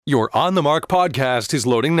Your On the Mark podcast is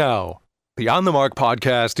loading now. The On the Mark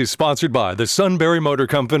podcast is sponsored by the Sunbury Motor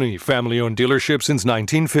Company, family-owned dealership since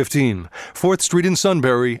 1915, 4th Street in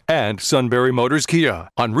Sunbury, and Sunbury Motors Kia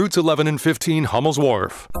on routes 11 and 15 Hummel's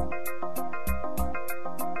Wharf.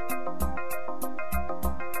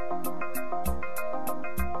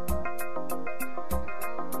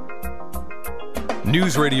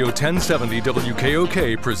 News Radio 1070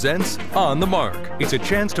 WKOK presents On the Mark. It's a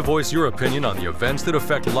chance to voice your opinion on the events that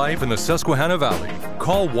affect life in the Susquehanna Valley.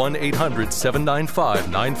 Call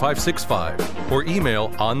 1-800-795-9565 or email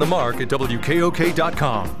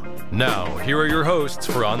onthemark@wkok.com. Now, here are your hosts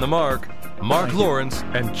for On the Mark, Mark Lawrence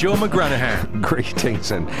and Joe McGranahan. Greetings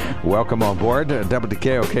and welcome on board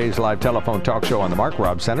WKOK's live telephone talk show on the Mark.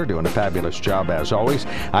 Rob Center doing a fabulous job as always.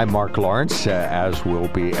 I'm Mark Lawrence, as will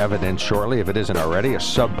be evident shortly, if it isn't already, a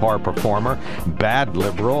subpar performer, bad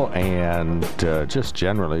liberal, and just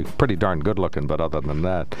generally pretty darn good looking. But other than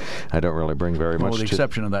that, I don't really bring very much. With the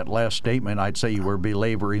exception of that last statement, I'd say you were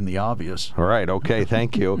belaboring the obvious. All right, okay,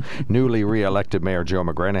 thank you. Newly re-elected Mayor Joe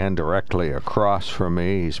McGranahan directly across from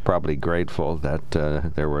me. He's probably grateful that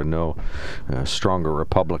there were no stronger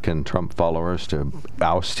Republican Trump followers to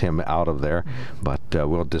oust him out of there, but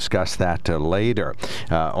we'll discuss that later.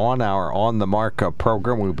 On our On the Mark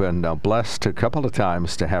program, we've been blessed a couple of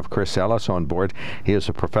times to have Chris Ellis on board. He is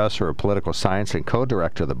a professor of political science and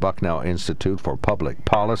co-director of the Bucknell Institute for Public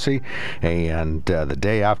Policy, and the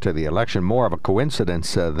day after the election, more of a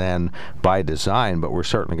coincidence than by design, but we're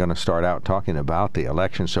certainly going to start out talking about the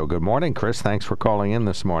election. So good morning, Chris. Thanks for calling in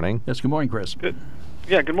this morning. Yes, good morning, Chris. Good.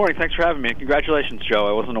 Yeah, good morning. Thanks for having me. Congratulations, Joe.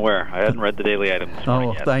 I wasn't aware. I hadn't read the daily item this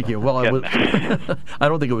morning yet. Thank you. Well, I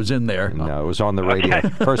don't think it was in there. No, it was on the radio. Okay.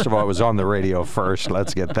 First of all, it was on the radio first.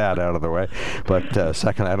 Let's get that out of the way. But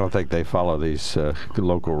second, I don't think they follow these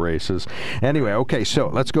local races. Anyway, okay, so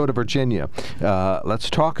let's go to Virginia. Let's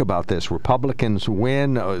talk about this. Republicans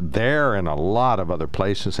win there and a lot of other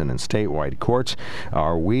places and in statewide courts.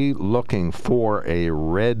 Are we looking for a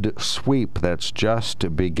red sweep that's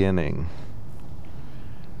just beginning?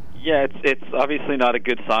 Yeah, it's obviously not a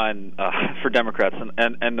good sign for Democrats,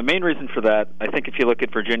 and the main reason for that, I think if you look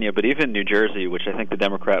at Virginia, but even New Jersey, which I think the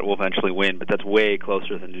Democrat will eventually win, but that's way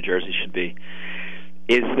closer than New Jersey should be,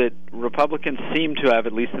 is that Republicans seem to have,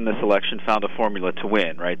 at least in this election, found a formula to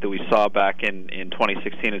win, right, that we saw back in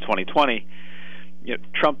 2016 and 2020. You know,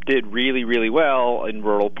 Trump did really, really well in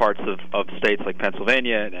rural parts of states like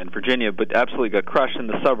Pennsylvania and Virginia, but absolutely got crushed in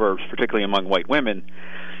the suburbs, particularly among white women.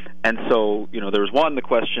 And so, you know, there was one, the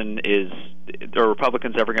question is, are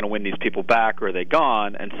Republicans ever going to win these people back, or are they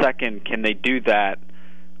gone? And second, can they do that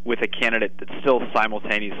with a candidate that still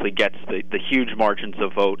simultaneously gets the huge margins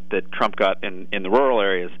of vote that Trump got in the rural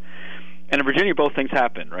areas? And in Virginia, both things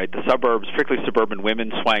happen, right? The suburbs, particularly suburban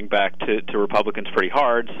women, swang back to Republicans pretty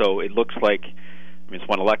hard, so it looks like, I mean, it's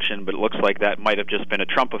one election, but it looks like that might have just been a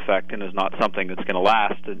Trump effect and is not something that's going to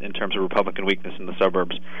last in terms of Republican weakness in the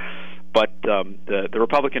suburbs. But the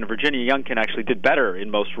Republican in Virginia, Youngkin, actually did better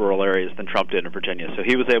in most rural areas than Trump did in Virginia. So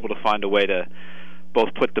he was able to find a way to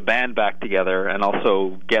both put the band back together and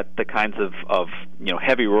also get the kinds of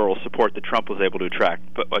heavy rural support that Trump was able to attract,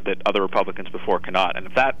 but that other Republicans before cannot. And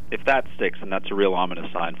if that sticks, then that's a real ominous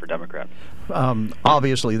sign for Democrats.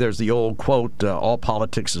 Obviously, there's the old quote, all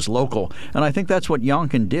politics is local, and I think that's what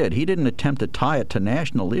Youngkin did. He didn't attempt to tie it to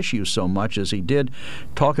national issues so much as he did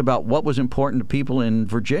talk about what was important to people in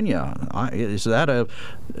Virginia. Is that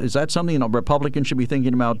something Republicans should be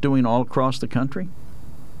thinking about doing all across the country?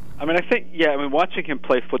 I mean, watching him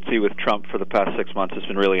play footsie with Trump for the past 6 months has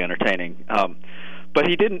been really entertaining. But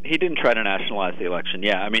he didn't try to nationalize the election.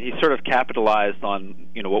 Yeah, I mean, he sort of capitalized on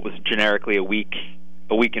what was generically a weak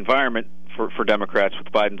environment for Democrats,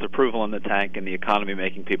 with Biden's approval in the tank and the economy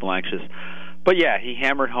making people anxious. But yeah, he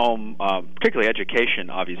hammered home, particularly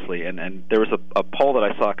education, obviously. And there was a poll that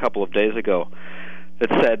I saw a couple of days ago that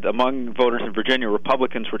said among voters in Virginia,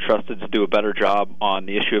 Republicans were trusted to do a better job on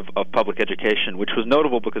the issue of public education, which was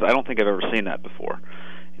notable because I don't think I've ever seen that before.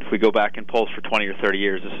 If we go back in polls for 20 or 30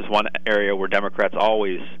 years, this is one area where Democrats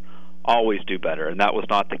always do better, and that was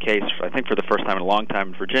not the case, I think, for the first time in a long time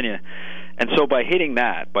in Virginia. And so by hitting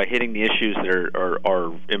the issues that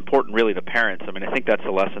are important really to parents, I mean, I think that's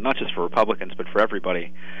a lesson not just for Republicans but for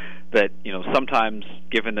everybody, that sometimes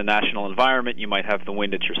given the national environment you might have the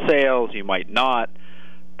wind at your sails, you might not,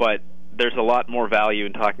 but there's a lot more value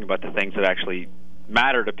in talking about the things that actually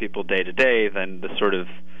matter to people day to day than the sort of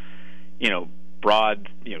broad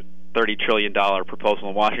 $30 trillion proposal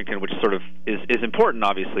in Washington, which sort of is important,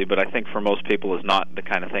 obviously, but I think for most people is not the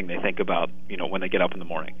kind of thing they think about, when they get up in the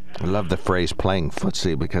morning. I love the phrase playing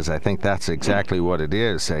footsie, because I think that's exactly what it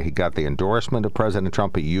is. He got the endorsement of President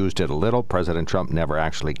Trump. He used it a little. President Trump never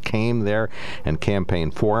actually came there and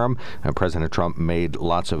campaigned for him. And President Trump made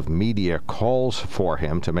lots of media calls for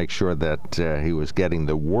him to make sure that he was getting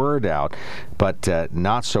the word out, but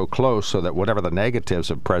not so close so that whatever the negatives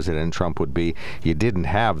of President Trump would be, you didn't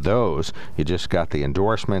have those. You just got the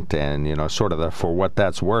endorsement and, sort of the for what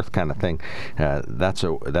that's worth kind of thing.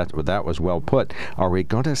 That was well put. Are we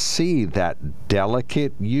going to see that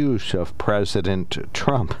delicate use of President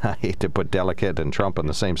Trump? I hate to put delicate and Trump in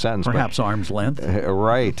the same sentence. Perhaps arm's length.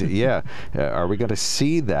 Right, yeah. Are we going to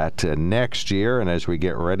see that next year and as we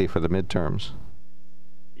get ready for the midterms?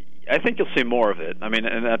 I think you'll see more of it. I mean,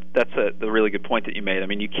 and that's a really good point that you made. I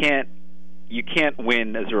mean, you can't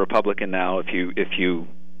win as a Republican now if you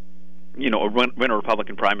win a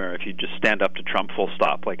Republican primary if you just stand up to Trump full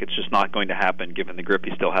stop. Like, it's just not going to happen given the grip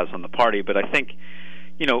he still has on the party. But I think,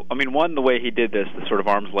 the way he did this, the sort of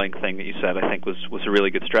arm's length thing that you said, I think was a really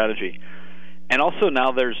good strategy. And also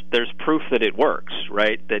now there's proof that it works,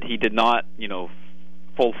 right? That he did not,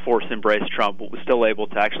 full force embrace Trump, but was still able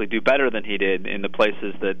to actually do better than he did in the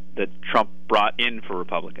places that Trump brought in for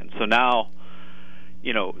Republicans. So now,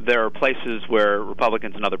 there are places where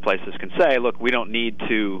Republicans in other places can say, look, we don't need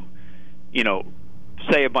to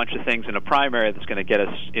say a bunch of things in a primary that's going to get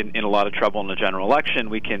us in a lot of trouble in the general election.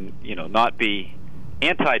 We can, not be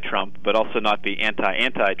anti-Trump, but also not be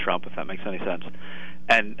anti-Trump, if that makes any sense,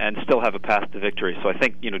 and still have a path to victory. So I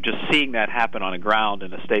think, just seeing that happen on the ground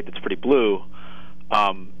in a state that's pretty blue,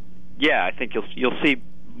 I think you'll see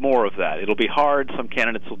more of that. It'll be hard. Some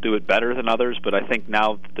candidates will do it better than others, but I think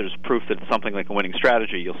now that there's proof that it's something like a winning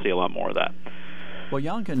strategy, you'll see a lot more of that. Well,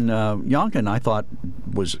 Youngkin, I thought,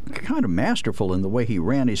 was kind of masterful in the way he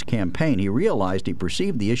ran his campaign. He realized, he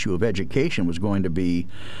perceived the issue of education was going to be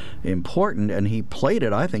important, and he played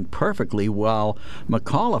it, I think, perfectly, while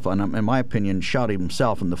McAuliffe, in my opinion, shot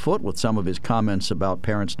himself in the foot with some of his comments about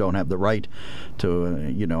parents don't have the right to,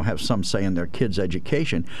 have some say in their kids'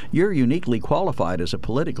 education. You're uniquely qualified as a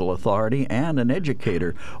political authority and an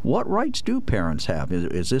educator. What rights do parents have?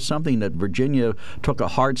 Is this something that Virginia took a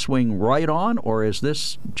hard swing right on, or is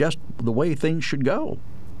this just the way things should go?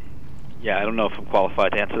 Yeah, I don't know if I'm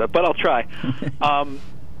qualified to answer that, but I'll try.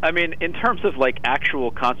 In terms of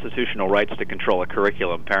actual constitutional rights to control a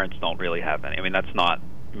curriculum, parents don't really have any. That's not.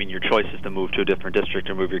 Your choice is to move to a different district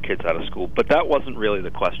or move your kids out of school, but that wasn't really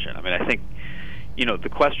the question. I think, the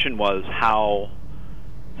question was how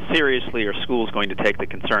seriously are schools going to take the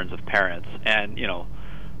concerns of parents, and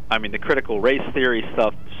the critical race theory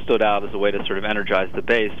stuff stood out as a way to sort of energize the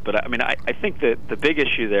base. But I think that the big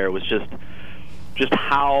issue there was just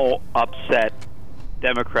how upset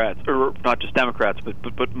Democrats, or not just Democrats,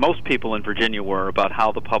 but most people in Virginia were about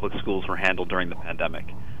how the public schools were handled during the pandemic.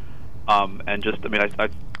 I was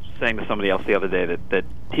saying to somebody else the other day that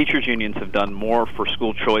teachers' unions have done more for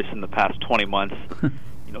school choice in the past 20 months,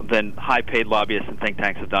 than high-paid lobbyists and think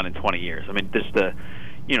tanks have done in 20 years. Just the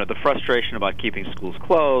frustration about keeping schools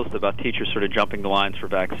closed, about teachers sort of jumping the lines for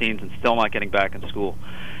vaccines and still not getting back in school.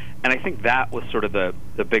 And I think that was sort of the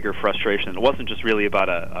bigger frustration. It wasn't just really about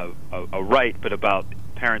a right, but about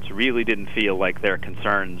parents really didn't feel like their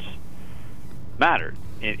concerns mattered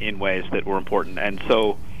in ways that were important. And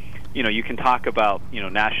so, you can talk about,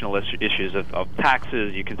 national issues of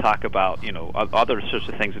taxes. You can talk about, other sorts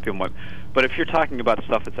of things that people might. But if you're talking about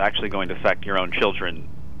stuff that's actually going to affect your own children,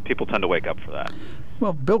 people tend to wake up for that.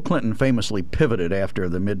 Well, Bill Clinton famously pivoted after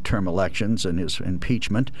the midterm elections and his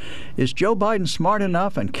impeachment. Is Joe Biden smart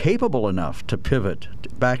enough and capable enough to pivot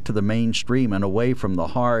back to the mainstream and away from the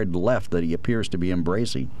hard left that he appears to be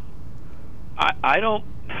embracing? I don't.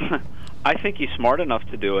 I think he's smart enough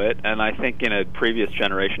to do it, and I think in a previous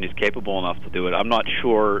generation he's capable enough to do it. I'm not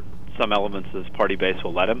sure some elements of his party base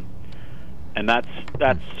will let him, and that's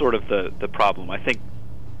sort of the problem. I think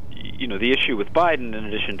the issue with Biden, in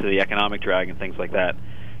addition to the economic drag and things like that,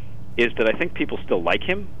 is that I think people still like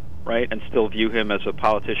him, right, and still view him as a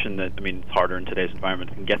politician that, it's harder in today's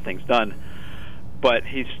environment, can get things done. But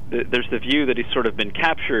there's the view that he's sort of been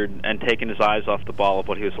captured and taken his eyes off the ball of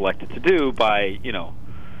what he was elected to do by,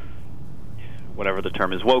 whatever the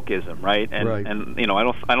term is, wokeism, right? And right. And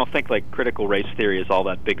I don't think critical race theory is all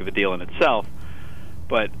that big of a deal in itself.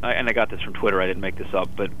 But I got this from Twitter. I didn't make this up,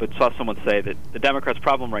 but saw someone say that the Democrats'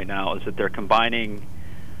 problem right now is that they're combining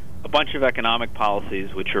a bunch of economic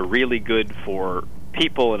policies which are really good for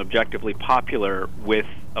people and objectively popular with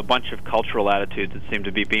a bunch of cultural attitudes that seem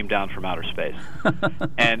to be beamed down from outer space.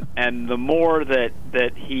 and the more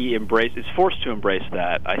that he is forced to embrace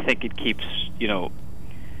that, I think it keeps,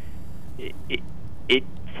 it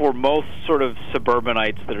for most sort of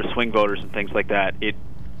suburbanites that are swing voters and things like that, it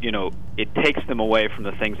takes them away from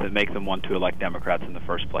the things that make them want to elect Democrats in the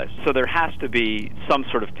first place. So there has to be some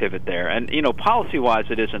sort of pivot there. And, policy-wise,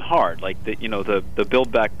 it isn't hard. Like, the Build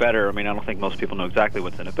Back Better, I don't think most people know exactly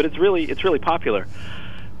what's in it, but it's really popular.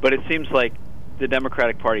 But it seems like the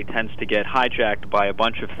Democratic Party tends to get hijacked by a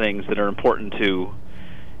bunch of things that are important to,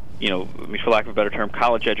 for lack of a better term,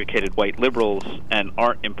 college-educated white liberals, and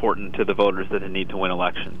aren't important to the voters that need to win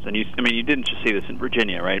elections. And you didn't just see this in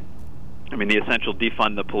Virginia, right? The essential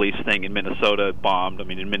defund the police thing in Minnesota bombed.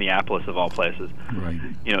 In Minneapolis, of all places. Right.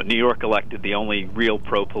 New York elected the only real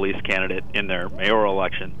pro-police candidate in their mayoral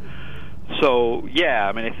election. So,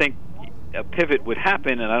 yeah, I think a pivot would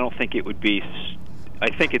happen, and I don't think it would be... I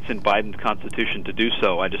think it's in Biden's constitution to do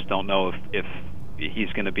so. I just don't know if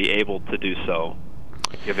he's going to be able to do so,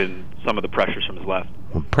 given some of the pressures from his left.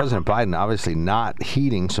 Well, President Biden obviously not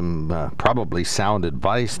heeding some probably sound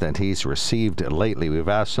advice that he's received lately. We've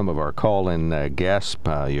asked some of our call-in guests,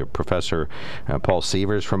 your Professor Paul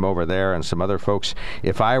Sievers from over there and some other folks,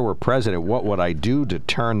 if I were president, what would I do to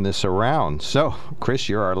turn this around? So, Chris,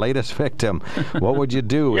 you're our latest victim. What would you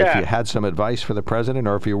do if you had some advice for the president,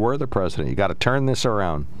 or if you were the president? You got to turn this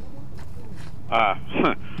around. Yeah.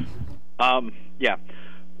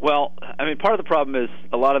 Well, part of the problem is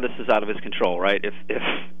a lot of this is out of his control, right?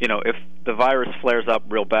 If the virus flares up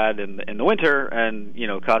real bad in the winter and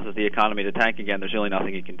causes the economy to tank again, there's really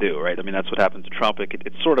nothing he can do, right? That's what happened to Trump.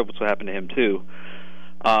 It's sort of what's what happened to him too.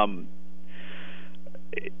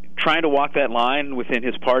 Trying to walk that line within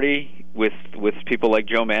his party with people like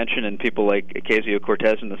Joe Manchin and people like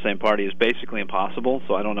Ocasio-Cortez in the same party is basically impossible.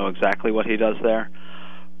 So I don't know exactly what he does there.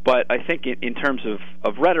 But I think in terms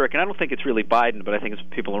of rhetoric, and I don't think it's really Biden, but I think it's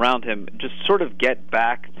people around him, just sort of get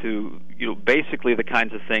back to basically the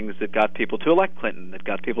kinds of things that got people to elect Clinton, that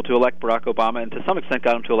got people to elect Barack Obama, and to some extent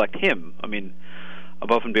got them to elect him.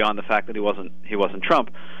 Above and beyond the fact that he wasn't Trump.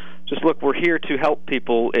 Just look, we're here to help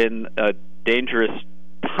people in a dangerous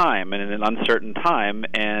time and in an uncertain time,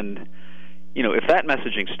 and if that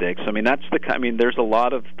messaging sticks, there's a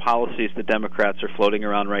lot of policies that Democrats are floating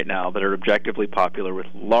around right now that are objectively popular with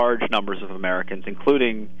large numbers of Americans,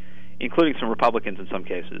 including some Republicans in some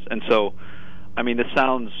cases. And so, this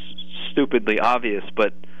sounds stupidly obvious,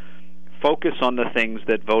 but focus on the things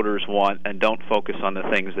that voters want and don't focus on the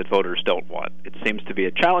things that voters don't want. It seems to be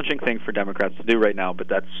a challenging thing for Democrats to do right now, but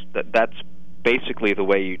that's basically the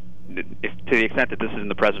way to the extent that this is in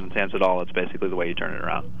the president's hands at all, it's basically the way you turn it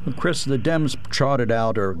around. Chris, the Dems trotted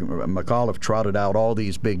out, or McAuliffe trotted out all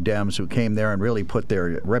these big Dems who came there and really put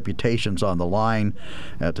their reputations on the line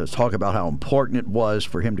to talk about how important it was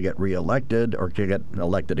for him to get reelected, or to get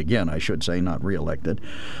elected again, I should say, not reelected.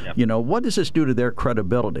 Yep. What does this do to their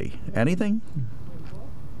credibility? Anything?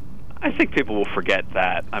 I think people will forget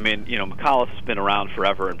that. McAuliffe's been around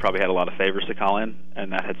forever and probably had a lot of favors to call in,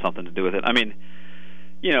 and that had something to do with it.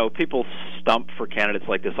 People stump for candidates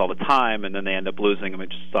like this all the time, and then they end up losing. I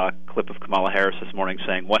just saw a clip of Kamala Harris this morning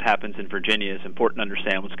saying, what happens in Virginia is important to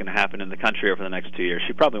understand what's going to happen in the country over the next 2 years.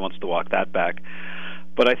 She probably wants to walk that back.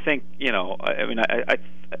 But I think, I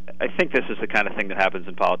think this is the kind of thing that happens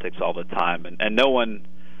in politics all the time, and no one,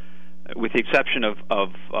 with the exception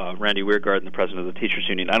of Randy Weirgard and the president of the Teachers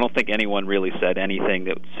Union, I don't think anyone really said anything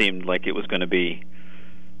that seemed like it was going to be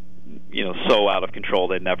so out of control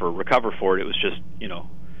they'd never recover for it. It was just,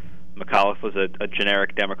 McAuliffe was a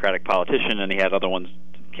generic Democratic politician, and he had other ones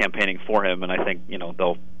campaigning for him, and I think,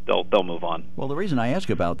 they'll move on. Well, the reason I ask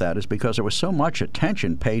about that is because there was so much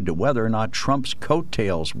attention paid to whether or not Trump's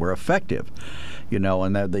coattails were effective.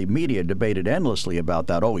 And the media debated endlessly about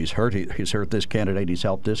that. Oh, he's hurt this candidate, he's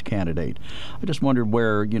helped this candidate. I just wondered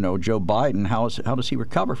where, Joe Biden, how does he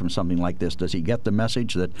recover from something like this? Does he get the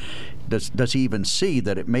message that, does he even see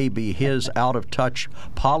that it may be his out-of-touch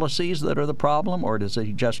policies that are the problem, or does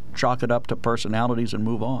he just chalk it up to personalities and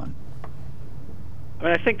move on?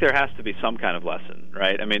 I think there has to be some kind of lesson,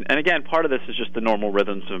 right? And again, part of this is just the normal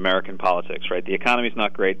rhythms of American politics, right? The economy's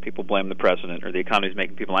not great, people blame the president, or the economy's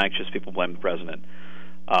making people anxious, people blame the president.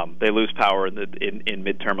 They lose power in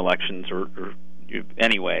midterm elections or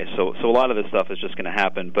anyway. So a lot of this stuff is just going to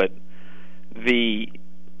happen. But the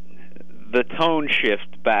tone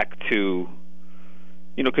shift back to,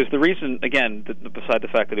 because the reason, again, beside the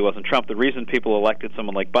fact that he wasn't Trump, the reason people elected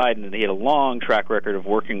someone like Biden, and he had a long track record of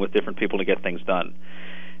working with different people to get things done.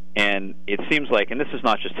 And it seems like, and this is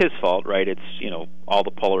not just his fault, right? It's, all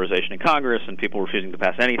the polarization in Congress and people refusing to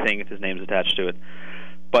pass anything if his name's attached to it.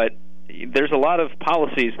 But there's a lot of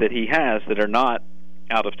policies that he has that are not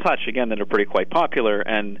out of touch, again, that are pretty quite popular,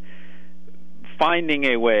 and finding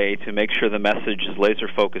a way to make sure the message is laser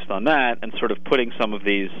focused on that and sort of putting some of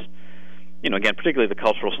these, again, particularly the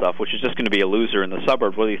cultural stuff, which is just going to be a loser in the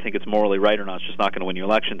suburbs, whether you think it's morally right or not, it's just not going to win you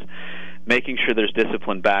elections. Making sure there's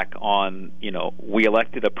discipline back on, we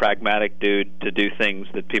elected a pragmatic dude to do things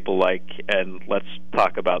that people like, and let's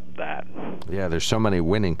talk about that. Yeah, there's so many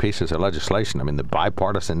winning pieces of legislation. I mean, the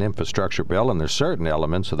bipartisan infrastructure bill, and there's certain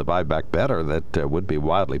elements of the Buy Back Better that would be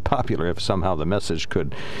wildly popular if somehow the message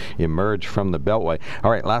could emerge from the Beltway.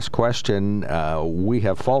 All right, last question. We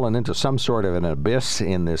have fallen into some sort of an abyss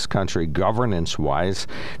in this country, governance-wise.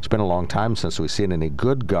 It's been a long time since we've seen any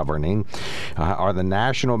good governing. Are the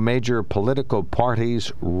national major political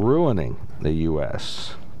parties ruining the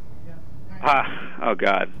U.S.? Oh,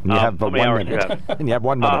 God. You have 1 minute. And you have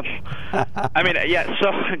 1 minute.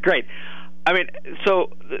 So, great.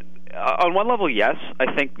 On one level, yes.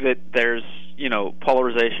 I think that there's,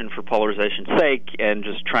 polarization for polarization's sake and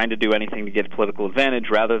just trying to do anything to get political advantage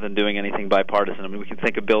rather than doing anything bipartisan. I mean, we can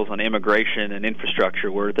think of bills on immigration and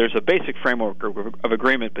infrastructure where there's a basic framework of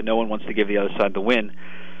agreement, but no one wants to give the other side the win.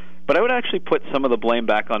 But I would actually put some of the blame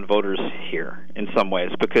back on voters here in some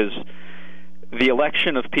ways, because the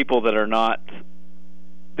election of people that are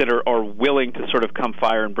willing to sort of come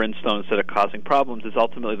fire and brimstone instead of causing problems is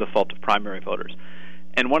ultimately the fault of primary voters.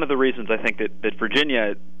 And one of the reasons I think that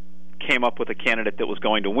Virginia came up with a candidate that was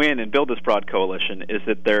going to win and build this broad coalition is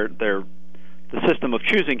that the system of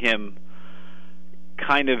choosing him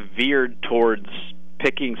kind of veered towards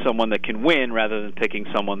picking someone that can win rather than picking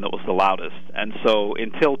someone that was the loudest. And so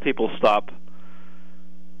until people stop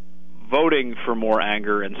voting for more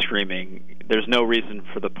anger and screaming, there's no reason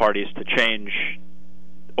for the parties to change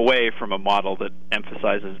away from a model that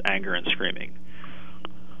emphasizes anger and screaming.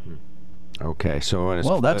 Okay,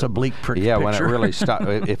 so that's a bleak picture. Yeah, when it really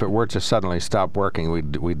if it were to suddenly stop working,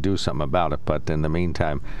 we'd do something about it. But in the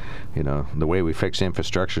meantime, the way we fix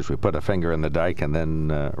infrastructure is we put a finger in the dike and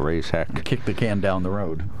then raise heck, kick the can down the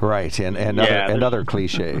road. Right, and other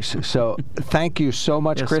cliches. So thank you so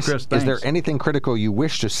much, yes, Chris. Chris, is there anything critical you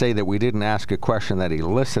wish to say that we didn't ask a question that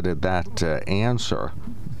elicited that answer?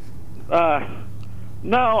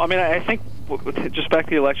 No, I think. Just back to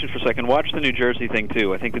the election for a second. Watch the New Jersey thing,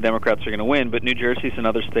 too. I think the Democrats are going to win, but New Jersey's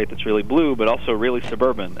another state that's really blue, but also really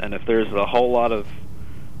suburban. And if there's a whole lot of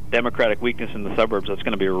Democratic weakness in the suburbs, that's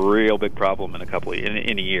going to be a real big problem in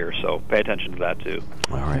a year. So pay attention to that, too.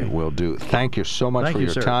 All right, will do. Thank you so much for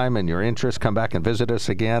your time and your interest. Come back and visit us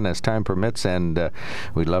again as time permits, and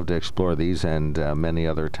we'd love to explore these and many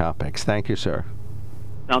other topics. Thank you, sir.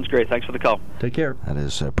 Sounds great. Thanks for the call. Take care. That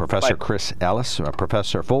is Professor Chris Ellis,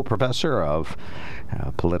 full professor of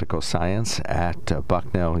political science at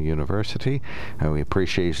Bucknell University. We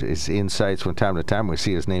appreciate his insights from time to time. We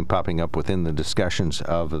see his name popping up within the discussions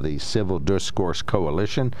of the Civil Discourse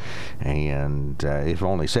Coalition, and if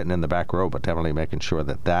only sitting in the back row, but definitely making sure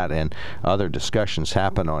that and other discussions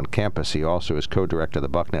happen on campus. He also is co-director of the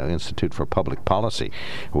Bucknell Institute for Public Policy,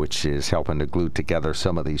 which is helping to glue together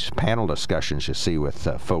some of these panel discussions you see with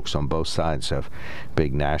folks on both sides of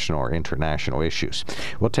big national or international issues.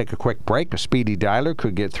 We'll take a quick break. A speedy dialer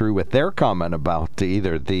could get through with their comment about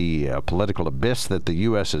either the political abyss that the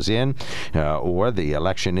U.S. is in, or the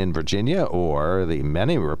election in Virginia, or the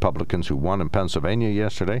many Republicans who won in Pennsylvania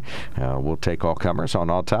yesterday. We'll take all comers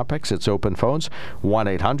on all topics. It's open phones,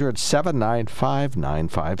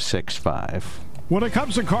 1-800-795-9565. When it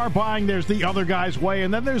comes to car buying, there's the other guy's way,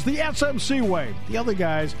 and then there's the SMC way. The other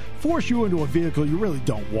guys force you into a vehicle you really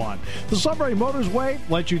don't want. The Sunbury Motors way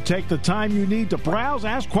lets you take the time you need to browse,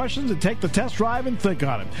 ask questions, and take the test drive and think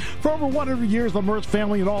on it. For over 100 years, the Mertz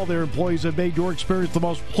family and all their employees have made your experience the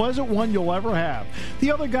most pleasant one you'll ever have.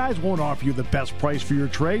 The other guys won't offer you the best price for your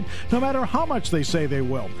trade, no matter how much they say they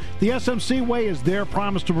will. The SMC way is their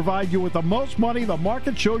promise to provide you with the most money the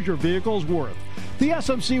market shows your vehicle is worth. The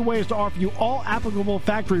SMC way is to offer you all applicable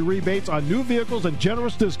factory rebates on new vehicles and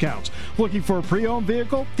generous discounts. Looking for a pre-owned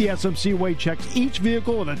vehicle? The SMC way checks each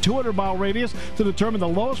vehicle with a 200-mile radius to determine the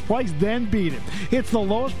lowest price, then beat it. It's the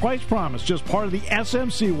lowest price promise, just part of the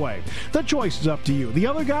SMC way. The choice is up to you, the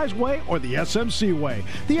other guy's way or the SMC way.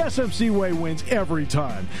 The SMC way wins every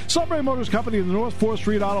time. Sunbury Motors Company in the North 4th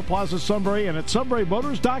Street Auto Plaza, Sunbury, and at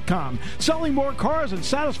sunburymotors.com. Selling more cars and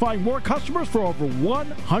satisfying more customers for over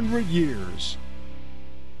 100 years.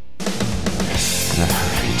 All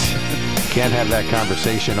right. Can't have that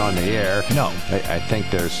conversation on the air. No. I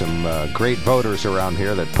think there's some great voters around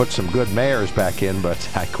here that put some good mayors back in, but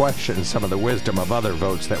I question some of the wisdom of other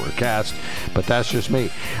votes that were cast. But that's just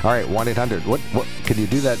me. All right, 1-800. What can you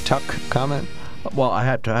do that Tuck comment? Well, I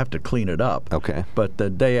have to clean it up. Okay. But the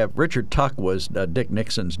day of, Richard Tuck was Dick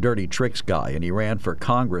Nixon's dirty tricks guy, and he ran for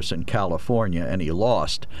Congress in California, and he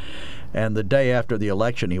lost. And the day after the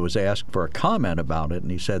election, he was asked for a comment about it,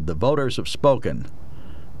 and he said, "The voters have spoken."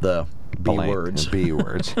 The B words. B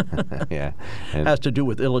words. Yeah. And has to do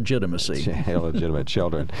with illegitimacy. Illegitimate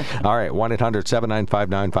children. All right,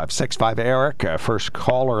 1-800-795-9565. Eric, first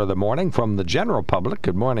caller of the morning from the general public.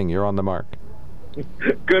 Good morning. You're on the mark.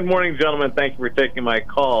 Good morning, gentlemen. Thank you for taking my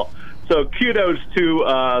call. So kudos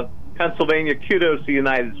to Pennsylvania. Kudos to the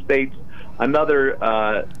United States.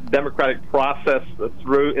 Another democratic process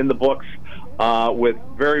through in the books with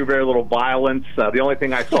very, very little violence. The only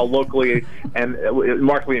thing I saw locally, and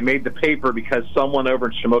remarkably, it made the paper because someone over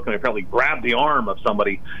in Shamokin apparently grabbed the arm of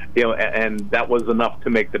somebody, and that was enough to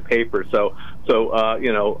make the paper. So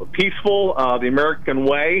peaceful, the American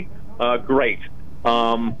way, great.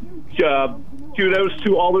 Kudos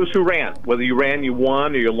to all those who ran. Whether you ran, you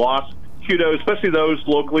won, or you lost. Kudos, especially those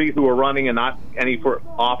locally who are running and not any for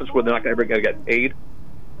office where they're not ever going to get paid.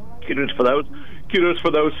 Kudos for those. Kudos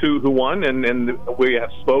for those who won, and we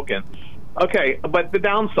have spoken. Okay, but the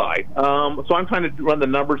downside. So I'm trying to run the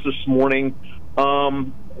numbers this morning. What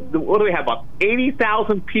do we have? About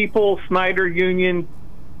 80,000 people, Snyder, Union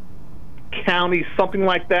County, something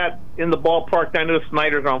like that, in the ballpark. I know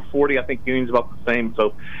Snyder's around 40. I think Union's about the same.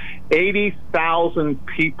 So 80,000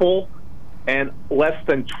 people, and less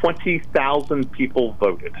than 20,000 people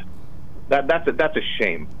voted. That's a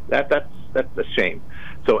shame. That's a shame.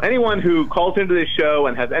 So anyone who calls into this show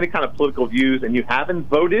and has any kind of political views and you haven't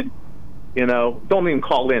voted, don't even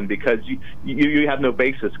call in, because you have no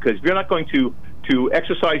basis. Because if you're not going to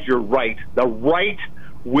exercise your right, the right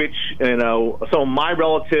which some of my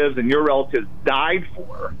relatives and your relatives died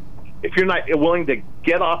for, if you're not willing to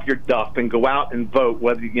get off your duff and go out and vote,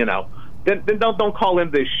 whether then don't call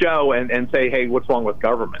into this show and say, hey, what's wrong with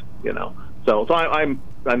government? So I'm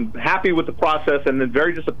happy with the process, and then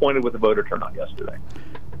very disappointed with the voter turnout yesterday.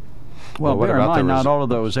 Well, bear in mind, not all of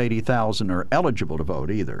those 80,000 are eligible to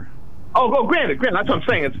vote either. Oh, granted, that's what I'm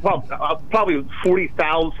saying. It's probably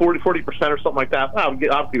 40% or something like that.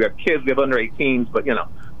 Obviously, we have kids, we have under 18s, but yeah,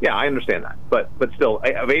 I understand that. But still,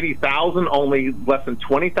 of 80,000, only less than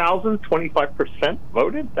 20,000, 25%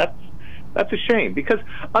 voted. That's a shame, because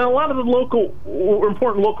a lot of the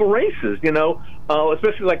important local races,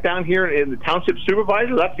 especially like down here in the township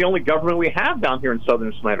supervisor, that's the only government we have down here in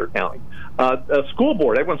southern Snyder County. School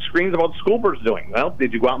board, everyone screams about what the school board's doing. Well,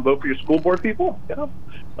 did you go out and vote for your school board people?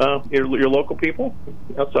 Your local people?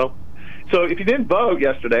 So if you didn't vote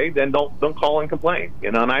yesterday, then don't call and complain.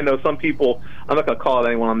 And I know some people, I'm not going to call out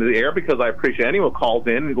anyone on the air because I appreciate anyone who calls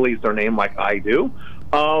in and leaves their name like I do.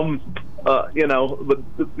 But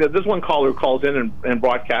this one caller who calls in and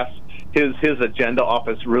broadcasts his agenda off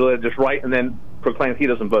as religious right, and then proclaims he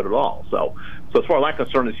doesn't vote at all. So as far as I'm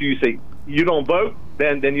concerned, if you say you don't vote,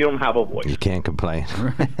 then you don't have a voice. You can't complain.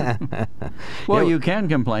 Well, you can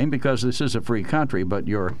complain because this is a free country, but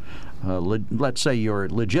your let's say your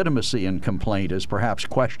legitimacy in complaint is perhaps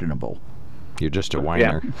questionable. You're just a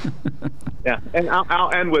whiner. Yeah, and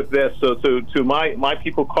I'll end with this. So to my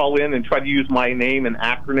people call in and try to use my name and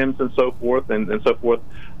acronyms and so forth and so forth.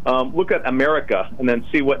 Look at America and then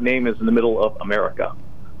see what name is in the middle of America.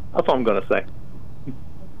 That's all I'm going to say.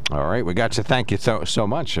 All right, we got you. Thank you so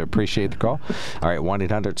much. I appreciate the call. All right,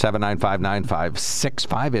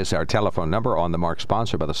 1-800-795-9565 is our telephone number. On the Mark,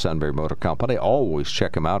 sponsored by the Sunbury Motor Company. Always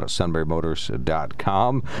check them out at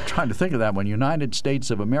sunburymotors.com. I'm trying to think of that one. United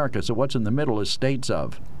States of America. So what's in the middle is states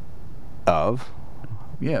of. Of?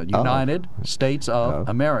 Yeah, United States of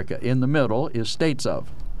America. In the middle is states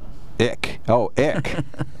of. Ick. Oh, ick.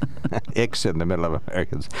 Ick's in the middle of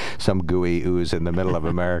America. Some gooey ooze in the middle of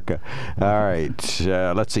America. All right.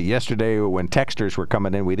 Let's see. Yesterday, when texters were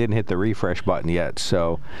coming in, we didn't hit the refresh button yet.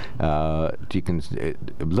 So you can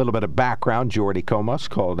a little bit of background. Jordy Comas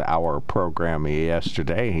called our program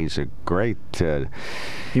yesterday. He's a great.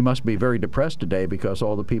 He must be very depressed today because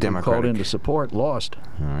all the people who called in to support lost.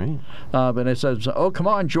 All right. But it says, "Oh, come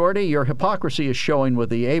on, Jordy, your hypocrisy is showing with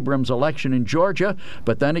the Abrams election in Georgia.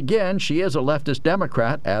 But then again, she is a leftist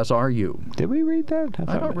Democrat, as are you." Did we read that?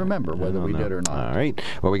 I don't remember whether we did or not. All right.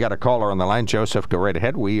 Well, we got a caller on the line. Joseph, go right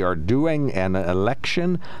ahead. We are doing an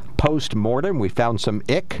election post-mortem. We found some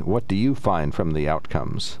ick. What do you find from the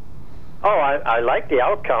outcomes? Oh, I like the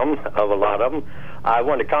outcome of a lot of them. I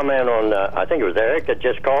want to comment on, I think it was Eric that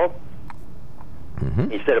just called.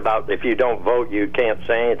 Mm-hmm. He said about if you don't vote, you can't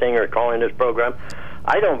say anything or call in this program.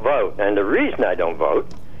 I don't vote, and the reason I don't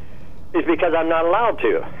vote is because I'm not allowed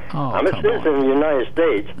to. I'm a citizen of the United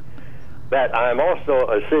States, but I'm also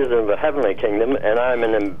a citizen of the Heavenly Kingdom, and I'm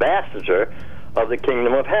an ambassador of the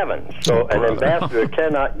kingdom of heaven. So an ambassador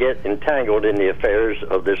cannot get entangled in the affairs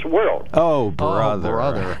of this world. Oh,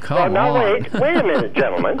 brother. Come now, on. wait a minute,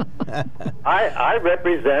 gentlemen. I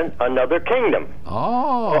represent another kingdom.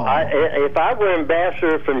 Oh. If I were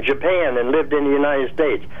ambassador from Japan and lived in the United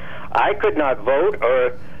States, I could not vote,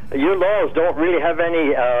 or your laws don't really have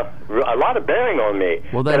a lot of bearing on me.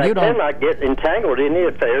 Well, then I cannot get entangled in the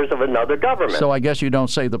affairs of another government. So I guess you don't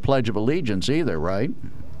say the Pledge of Allegiance either, right?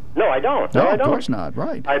 No, I don't. No, I don't. Of course not.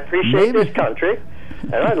 Right. I appreciate this country,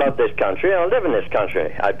 and I love this country, and I live in this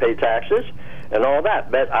country. I pay taxes and all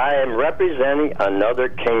that, but I am representing another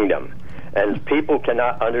kingdom, and people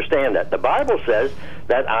cannot understand that. The Bible says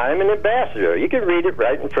that I'm an ambassador. You can read it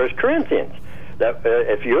right in 1 Corinthians, that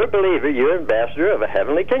if you're a believer, you're an ambassador of a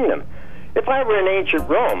heavenly kingdom. If I were in ancient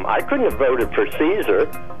Rome, I couldn't have voted for Caesar.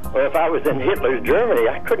 Or if I was in Hitler's Germany,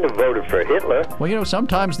 I couldn't have voted for Hitler. Well,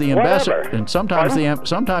 sometimes the ambassador and sometimes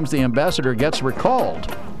the ambassador gets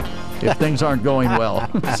recalled if things aren't going well.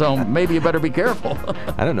 So maybe you better be careful.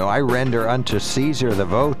 I don't know. I render unto Caesar the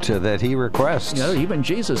vote that he requests. Even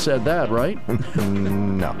Jesus said that, right?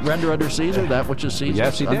 No. Render unto Caesar that which is Caesar's.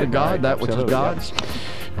 Yes, he did. Unto God right. that which is God's. Yeah.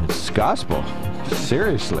 It's gospel.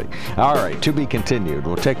 Seriously. All right, to be continued.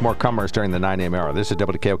 We'll take more comers during the 9 a.m. hour. This is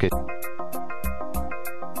WKOK.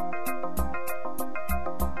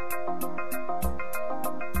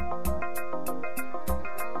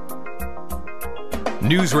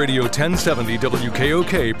 News Radio 1070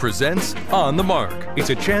 WKOK presents On the Mark. It's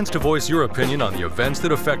a chance to voice your opinion on the events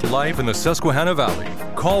that affect life in the Susquehanna Valley.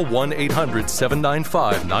 Call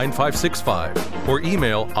 1-800-795-9565 or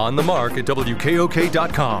email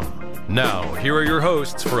onthemark@wkok.com. Now, here are your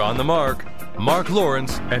hosts for On the Mark, Mark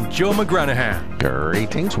Lawrence and Joe McGranahan.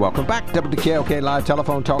 Greetings. Welcome back. WKOK Live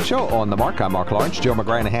Telephone Talk Show On the Mark. I'm Mark Lawrence. Joe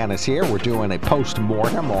McGranahan is here. We're doing a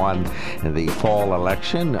post-mortem on the fall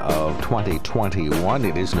election of 2021.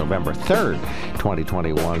 It is November 3rd,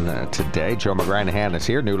 2021 today. Joe McGranahan is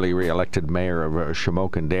here, newly re-elected mayor of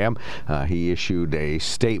Shamokin Dam. He issued a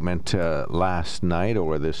statement last night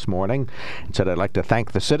or this morning and said, "I'd like to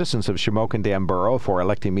thank the citizens of Shamokin Dam Borough for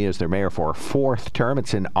electing me as their mayor for a fourth term.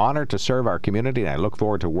 It's an honor to serve our community, and I look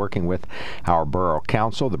forward to working with our borough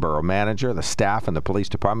council, the borough manager, the staff, and the police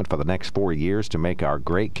department for the next 4 years to make our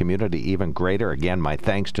great community even greater. Again, my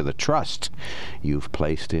thanks to the trust you've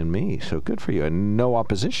placed in me." So good for you. And no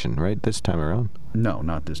opposition, right, this time around? No,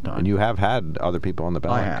 not this time. And you have had other people on the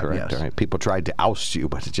ballot, I have, correct? yes. Right. People tried to oust you,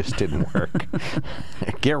 but it just didn't work.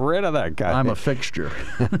 Get rid of that guy. I'm a fixture.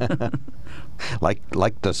 like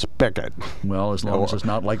the spigot. Well, as long as it's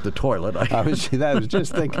not like the toilet. I was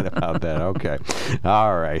just thinking about that. Okay.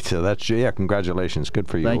 All right. So that's, congratulations. Good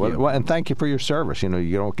for you. Thank you. Well, and thank you for your service.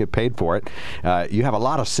 You don't get paid for it. You have a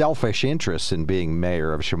lot of selfish interests in being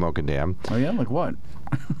mayor of Shamokin Dam. Oh, yeah? Like what?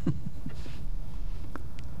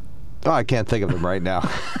 Oh, I can't think of them right now.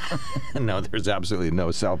 No, there's absolutely no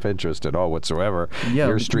self-interest at all whatsoever. Yeah,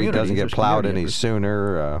 your street doesn't get plowed any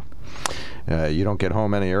sooner. You don't get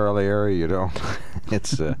home any earlier. You don't.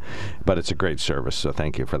 But it's a great service. So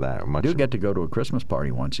thank you for that. I do get to go to a Christmas party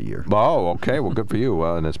once a year. Oh, okay. Well, good for you.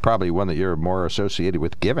 And it's probably one that you're more associated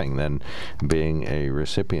with giving than being a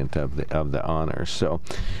recipient of the honor. So,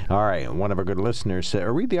 all right. One of our good listeners,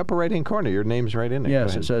 read the upper right-hand corner. Your name's right in there.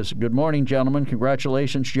 Yes, it says, "Good morning, gentlemen.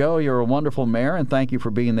 Congratulations, Joe. You're a wonderful mayor, and thank you for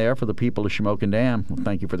being there for the people of Shamokin Dam." Well,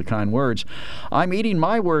 thank you for the kind words. "I'm eating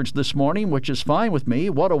my words this morning, which is fine with me.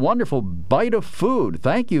 What a wonderful bite of food.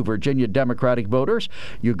 Thank you, Virginia Democratic voters.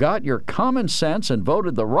 You got your common sense and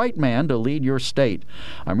voted the right man to lead your state.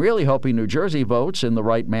 I'm really hoping New Jersey votes in the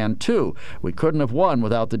right man, too. We couldn't have won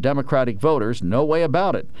without the Democratic voters. No way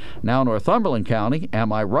about it. Now, Northumberland County,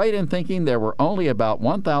 am I right in thinking there were only about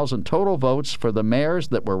 1,000 total votes for the mayors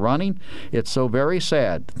that were running? It's so very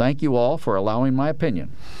sad. Thank you all for allowing my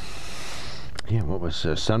opinion." Yeah, what was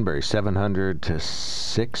Sunbury? 700 to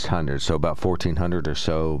 600, so about 1,400 or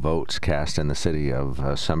so votes cast in the city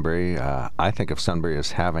of Sunbury. I think of Sunbury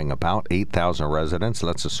as having about 8,000 residents.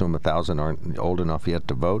 Let's assume 1,000 aren't old enough yet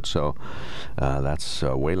to vote, so that's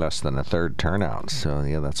way less than a third turnout. So,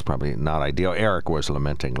 yeah, that's probably not ideal. Eric was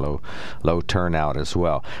lamenting low turnout as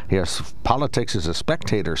well. Yes, politics is a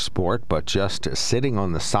spectator sport, but just sitting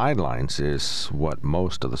on the sidelines is what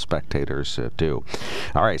most of the spectators do.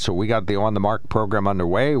 All right, so we got the On the Mark program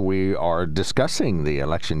underway. We are discussing the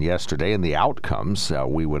election yesterday and the outcomes,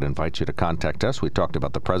 we would invite you to contact us. We talked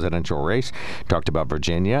about the presidential race, talked about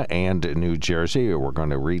Virginia and New Jersey. We're going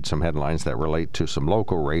to read some headlines that relate to some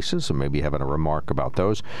local races and maybe having a remark about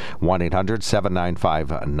those.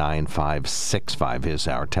 1-800-795-9565 is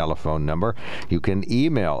our telephone number. You can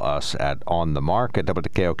email us at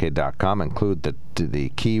onthemark@wkok.com. Include the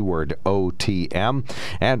keyword OTM.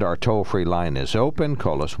 And our toll-free line is open.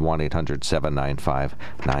 Call us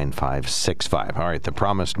 1-800-795-9565. All right, the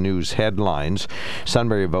promised news headlines.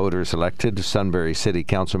 Sunbury voters elected Sunbury City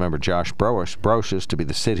Councilmember Josh Brocious to be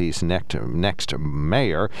the city's next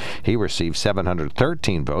mayor. He received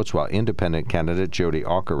 713 votes, while independent candidate Jody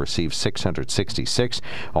Auker received 666.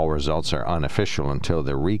 All results are unofficial until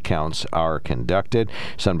the recounts are conducted.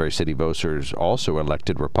 Sunbury City voters also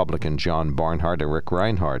elected Republican John Barnhart and Rick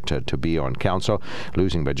Reinhardt to be on council.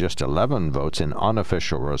 Losing by just 11 votes in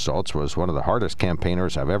unofficial results was one of the hardest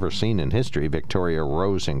campaigners I've ever seen in history, Victoria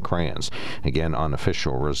Rosencrans. Again,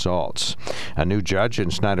 unofficial results. A new judge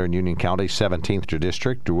in Snyder and Union County 17th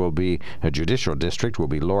Judicial District will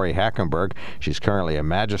be Lori Hackenberg. She's currently a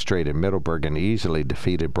magistrate in Middleburg and easily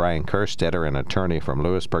defeated Brian Kerstetter, an attorney from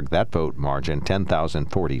Lewisburg. That vote margin,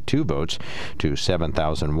 10,042 votes to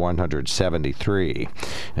 7,173.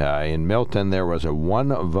 In Milton, there was a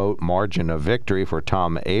one-vote margin of victory for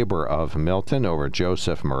Tom Aber of Milton over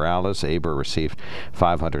Joseph Morales. Aber received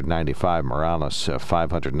 595, Morales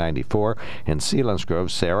 594. In Selinsgrove,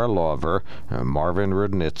 Sarah Lawver, Marvin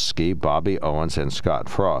Rudnitsky, Bobby Owens, and Scott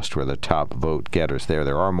Frost were the top vote getters there.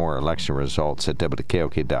 There are more election results at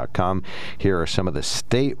WKOK.com. Here are some of the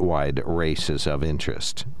statewide races of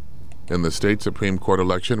interest. In the state Supreme Court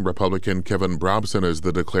election, Republican Kevin Brobson is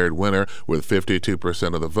the declared winner with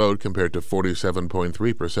 52% of the vote compared to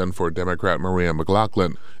 47.3% for Democrat Maria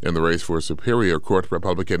McLaughlin. In the race for Superior Court,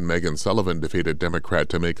 Republican Megan Sullivan defeated Democrat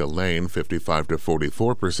Tamika Lane 55 to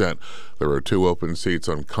 44%. There are 2 open seats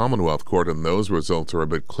on Commonwealth Court, and those results are a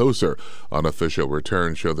bit closer. Unofficial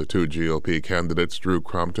returns show the 2 GOP candidates, Drew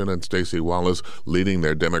Crompton and Stacey Wallace, leading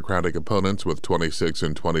their Democratic opponents with 26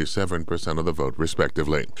 and 27% of the vote,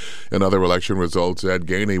 respectively. In other election results, Ed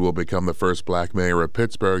Gainey will become the first black mayor of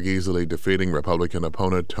Pittsburgh, easily defeating Republican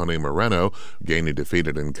opponent Tony Moreno. Gainey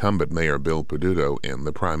defeated incumbent Mayor Bill Peduto in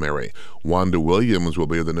the primary. Wanda Williams will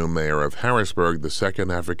be the new mayor of Harrisburg, the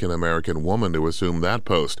second African-American woman to assume that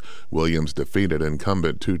post. Williams defeated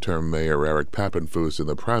incumbent 2-term Mayor Eric Papenfuss in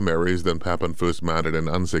the primaries, then Papenfuss mounted an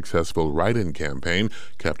unsuccessful write-in campaign,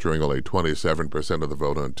 capturing only 27% of the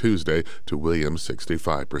vote on Tuesday to Williams'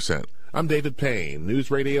 65%. I'm David Payne,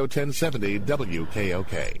 News Radio 1070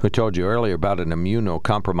 WKOK. We told you earlier about an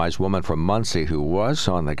immunocompromised woman from Muncie who was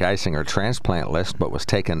on the Geisinger transplant list but was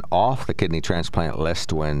taken off the kidney transplant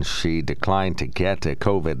list when she declined to get a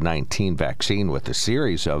COVID-19 vaccine with a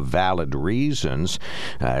series of valid reasons.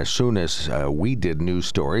 As soon as we did news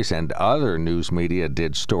stories and other news media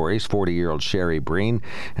did stories, 40-year-old Sherry Breen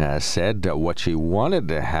said what she wanted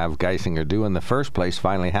to have Geisinger do in the first place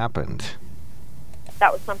finally happened.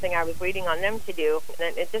 That was something I was waiting on them to do,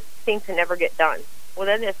 and it just seemed to never get done. Well,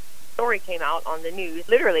 then this story came out on the news.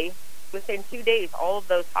 Literally, within 2 days, all of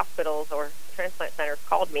those hospitals or transplant centers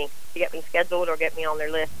called me to get me scheduled or get me on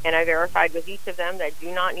their list, and I verified with each of them that I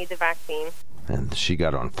do not need the vaccine. And she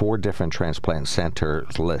got on 4 different transplant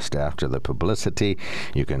centers list after the publicity.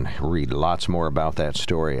 You can read lots more about that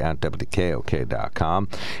story at WKOK.com.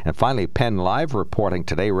 And finally, Penn Live reporting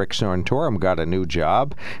today, Rick Santorum got a new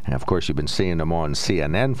job. And of course, you've been seeing him on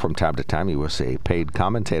CNN from time to time. He was a paid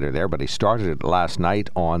commentator there, but he started it last night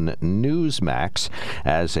on Newsmax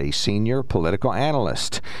as a senior political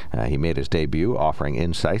analyst. He made his debut offering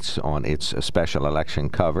insights on its special election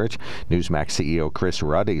coverage. Newsmax CEO Chris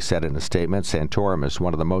Ruddy said in a statement, Santorum is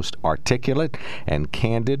one of the most articulate and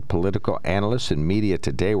candid political analysts in media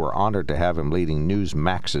today. We're honored to have him leading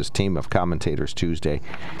Newsmax's team of commentators Tuesday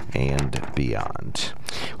and beyond.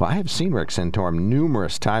 Well, I have seen Rick Santorum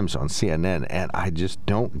numerous times on CNN, and I just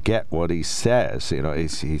don't get what he says. You know,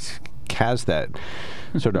 he's has that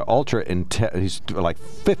sort of he's like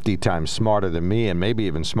 50 times smarter than me and maybe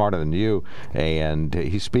even smarter than you, and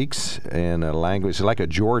he speaks in a language like a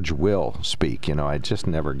George Will speak. You know, I just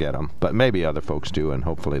never get him, but maybe other folks do, and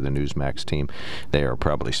hopefully the Newsmax team, they are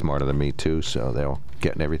probably smarter than me too, so they'll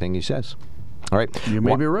get in everything he says. All right. You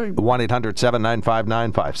may be right.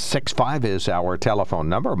 1-800-795-9565 is our telephone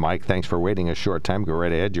number. Mike, thanks for waiting a short time. Go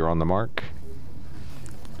right ahead. You're on the mark.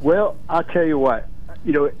 Well, I'll tell you what.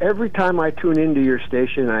 You know, every time I tune into your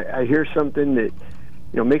station, I hear something that, you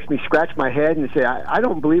know, makes me scratch my head and say, I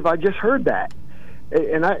don't believe I just heard that.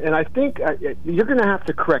 And I think you're going to have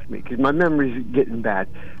to correct me because my memory's getting bad.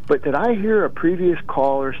 But did I hear a previous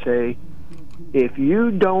caller say if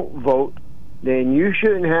you don't vote, then you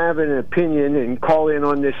shouldn't have an opinion and call in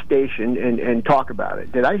on this station and talk about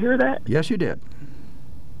it. Did I hear that? Yes, you did.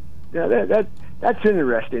 Yeah, that's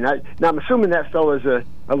interesting. Now I'm assuming that fellow's a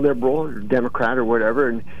liberal or Democrat or whatever,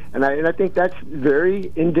 and I think that's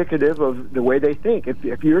very indicative of the way they think.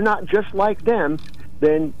 If you're not just like them,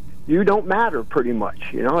 then you don't matter pretty much,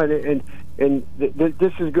 you know. And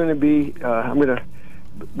this is going to be I'm going to,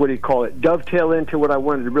 what do you call it, dovetail into what I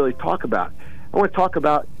wanted to really talk about. I want to talk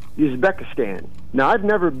about Uzbekistan. Now, I've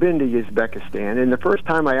never been to Uzbekistan, and the first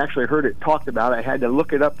time I actually heard it talked about, I had to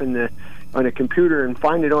look it up on a computer and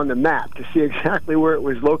find it on the map to see exactly where it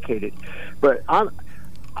was located. But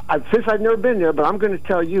since I've never been there, but I'm going to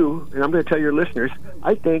tell you, and I'm going to tell your listeners,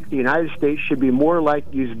 I think the United States should be more like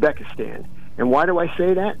Uzbekistan. And why do I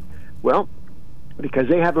say that? Well, because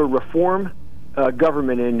they have a reform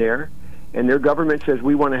government in there, and their government says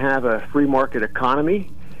we want to have a free market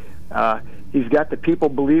economy. He's got the people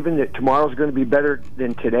believing that tomorrow's going to be better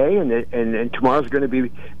than today, and tomorrow's going to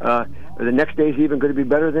be the next day's even going to be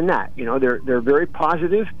better than that. You know, they're very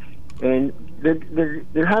positive, and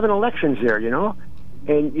they're having elections there. You know,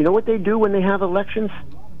 and you know what they do when they have elections?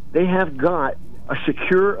 They have got a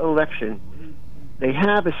secure election. They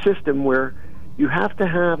have a system where you have to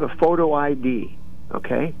have a photo ID,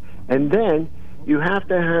 okay, and then you have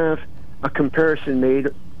to have a comparison made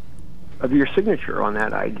of your signature on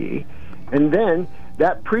that ID. And then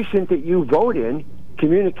that precinct that you vote in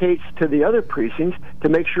communicates to the other precincts to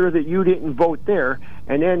make sure that you didn't vote there.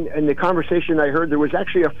 And then in the conversation I heard, there was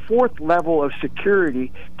actually a fourth level of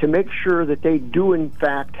security to make sure that they do, in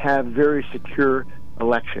fact, have very secure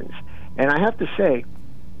elections. And I have to say,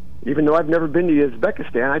 even though I've never been to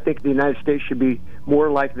Uzbekistan, I think the United States should be more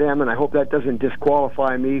like them, and I hope that doesn't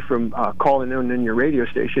disqualify me from calling in your radio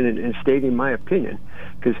station and stating my opinion.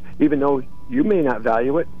 Because even though you may not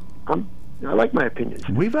value it, I like my opinions.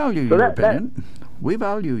 We value your opinion. We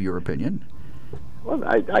value your opinion. Well,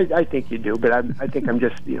 I think you do, but I think I'm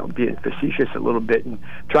just being facetious a little bit and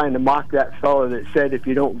trying to mock that fellow that said if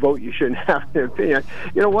you don't vote you shouldn't have an opinion.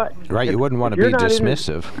 You know what? Right, you wouldn't want to be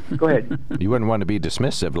dismissive. Go ahead. You wouldn't want to be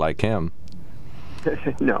dismissive like him.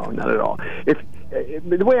 No, not at all.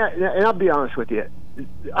 The way and I'll be honest with you,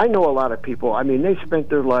 I know a lot of people. I mean, they spent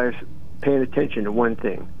their lives paying attention to one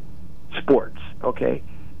thing, sports. Okay.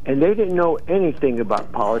 And they didn't know anything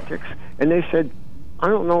about politics, and they said, I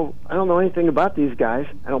don't know anything about these guys.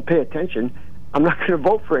 I don't pay attention. I'm not going to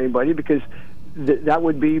vote for anybody because that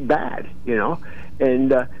would be bad, you know.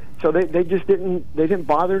 And so they just didn't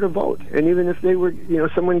bother to vote. And even if they were,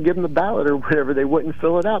 someone give them a ballot or whatever, they wouldn't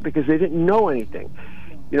fill it out because they didn't know anything.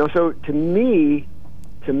 So to me,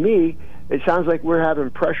 it sounds like we're having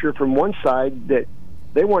pressure from one side that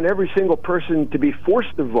they want every single person to be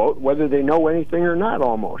forced to vote, whether they know anything or not,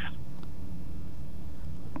 almost.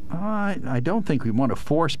 I don't think we want to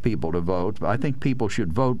force people to vote. I think people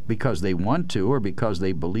should vote because they want to or because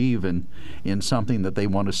they believe in something that they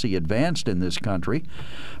want to see advanced in this country.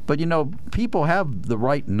 But, people have the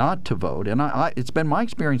right not to vote. And it's been my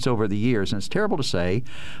experience over the years, and it's terrible to say,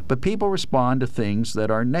 but people respond to things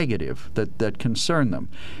that are negative, that concern them.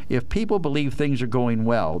 If people believe things are going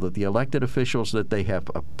well, that the elected officials that they have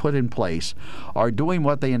put in place are doing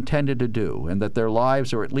what they intended to do, and that their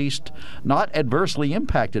lives are at least not adversely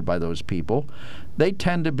impacted by those people, they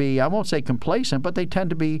tend to be, I won't say complacent, but they tend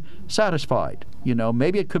to be satisfied.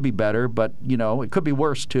 Maybe it could be better, but, it could be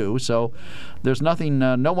worse too. So there's nothing,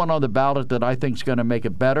 no one on the ballot that I think is going to make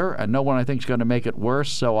it better, and no one I think is going to make it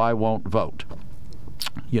worse, so I won't vote.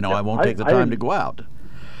 I won't take the time to go out.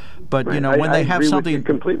 But right. When they have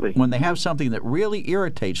something that really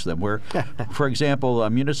irritates them, where, for example, a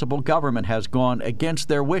municipal government has gone against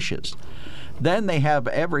their wishes, then they have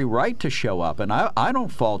every right to show up. And I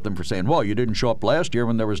don't fault them for saying, well, you didn't show up last year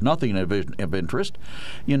when there was nothing of interest.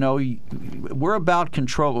 We're about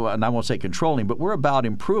control, and I won't say controlling, but we're about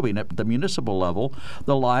improving at the municipal level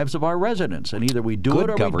the lives of our residents. And either we do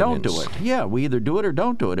it or we don't do it. Yeah, we either do it or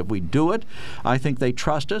don't do it. If we do it, I think they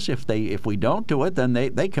trust us. If we don't do it, then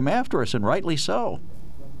they come after us, and rightly so.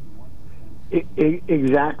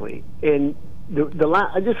 Exactly. And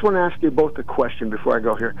I just want to ask you both a question before I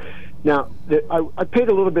go here. Now, I paid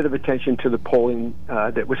a little bit of attention to the polling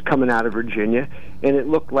that was coming out of Virginia, and it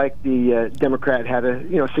looked like the Democrat had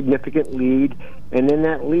a significant lead, and then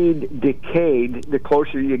that lead decayed the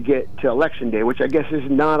closer you get to Election Day, which I guess is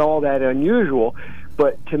not all that unusual.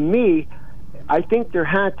 But to me, I think there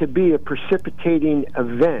had to be a precipitating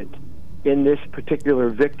event in this particular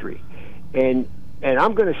victory, and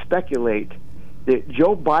I'm going to speculate that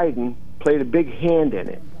Joe Biden played a big hand in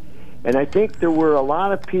it. And I think there were a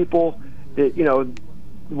lot of people that,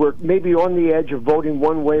 were maybe on the edge of voting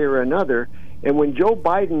one way or another. And when Joe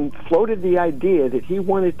Biden floated the idea that he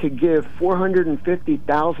wanted to give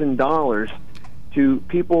 $450,000 to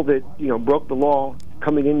people that broke the law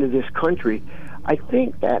coming into this country, I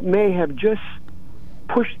think that may have just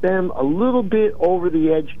pushed them a little bit over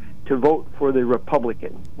the edge to vote for the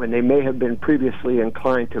Republican when they may have been previously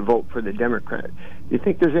inclined to vote for the Democrat. Do you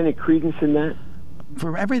think there's any credence in that?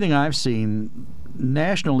 From everything I've seen,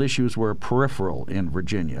 national issues were peripheral in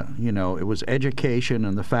Virginia. It was education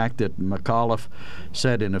and the fact that McAuliffe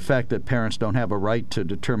said, in effect, that parents don't have a right to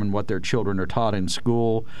determine what their children are taught in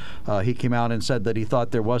school. He came out and said that he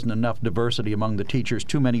thought there wasn't enough diversity among the teachers,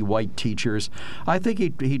 too many white teachers. I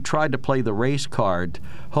think he tried to play the race card,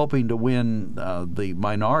 hoping to win the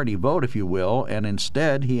minority vote, if you will, and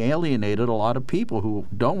instead he alienated a lot of people who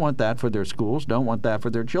don't want that for their schools, don't want that for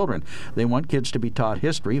their children. They want kids to be taught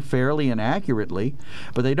history fairly and accurately,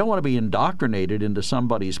 but they don't want to be indoctrinated into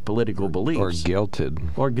somebody's political beliefs. Or guilted.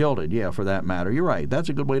 Or guilted, yeah, for that matter. You're right. That's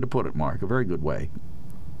a good way to put it, Mark. A very good way.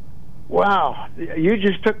 Wow. You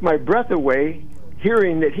just took my breath away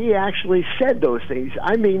hearing that he actually said those things.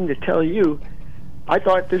 I mean, to tell you, I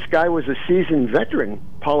thought this guy was a seasoned veteran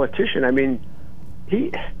politician. I mean,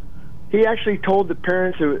 he actually told the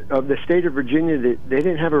parents of the state of Virginia that they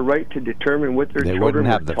didn't have a right to determine what their children were taught. They wouldn't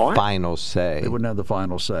have the final say. They wouldn't have the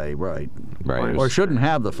final say, right. Right. Or shouldn't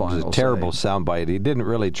have the final say. It was a terrible soundbite. He didn't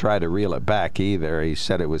really try to reel it back either. He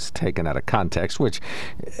said it was taken out of context, which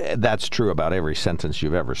that's true about every sentence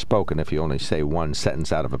you've ever spoken. If you only say one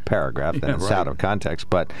sentence out of a paragraph, then it's out of context.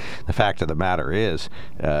 But the fact of the matter is,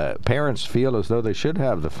 parents feel as though they should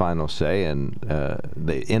have the final say, and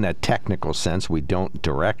in a technical sense, we don't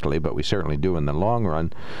directly, but we certainly do in the long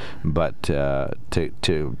run. But to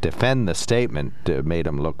defend the statement made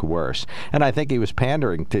him look worse. And I think he was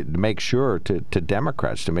pandering to make sure to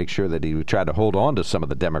Democrats, to make sure that he would try to hold on to some of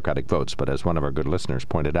the Democratic votes. But as one of our good listeners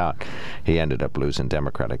pointed out, he ended up losing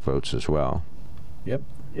Democratic votes as well. Yep.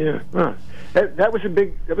 Yeah, that was a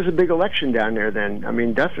big election down there. Then I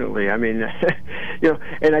mean, definitely. I mean,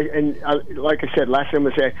 and like I said last time,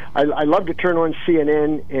 I love to turn on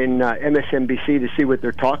CNN and MSNBC to see what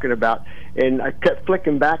they're talking about. And I kept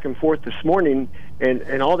flicking back and forth this morning,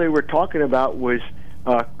 and all they were talking about was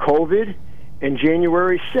COVID and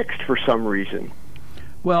January 6th for some reason.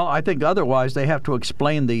 Well, I think otherwise they have to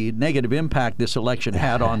explain the negative impact this election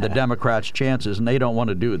had on the Democrats' chances, and they don't want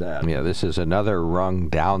to do that. Yeah, this is another rung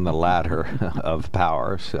down the ladder of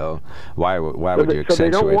power, so why would you accentuate that? So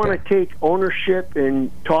they don't want to take ownership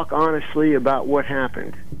and talk honestly about what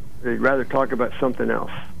happened. They'd rather talk about something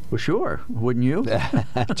else. Well, sure. Wouldn't you? We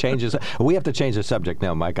have to change the subject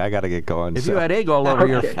now, Mike. I got to get going. If you had egg all over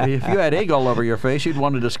your face, you'd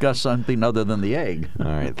want to discuss something other than the egg. All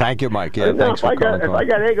right. Thank you, Mike. Yeah, thanks for calling. If I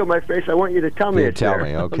got egg on my face, I want you to tell me it's there. Tell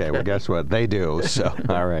me. Okay. Well, guess what? They do. So,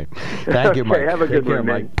 all right. Thank you, Mike. Have a good one,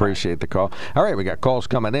 Mike. Appreciate the call. All right. We got calls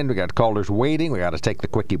coming in. We got callers waiting. We got to take the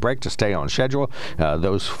quickie break to stay on schedule.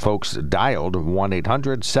 Those folks dialed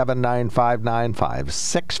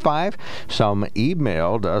 1-800-795-9565. Some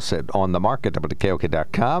emailed us at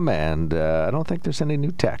onthemarket@KOK.com, and I don't think there's any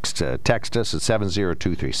new text. Text us at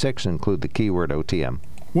 70236, include the keyword OTM.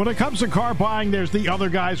 When it comes to car buying, there's the other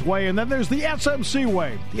guy's way, and then there's the SMC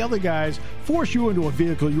way. The other guys force you into a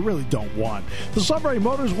vehicle you really don't want. The Sunbury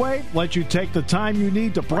Motors way lets you take the time you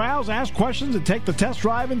need to browse, ask questions, and take the test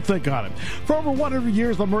drive and think on it. For over 100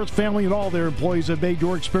 years, the Mertz family and all their employees have made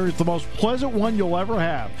your experience the most pleasant one you'll ever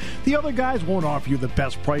have. The other guys won't offer you the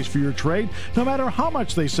best price for your trade, no matter how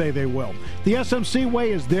much they say they will. The SMC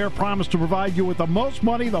way is their promise to provide you with the most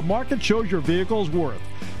money the market shows your vehicle is worth.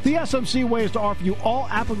 The SMC way is to offer you all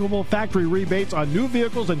applicable factory rebates on new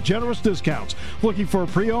vehicles and generous discounts. Looking for a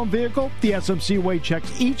pre-owned vehicle? The SMC way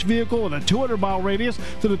checks each vehicle in a 200-mile radius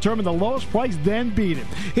to determine the lowest price, then beat it.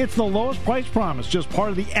 It's the lowest price promise, just part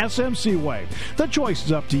of the SMC way. The choice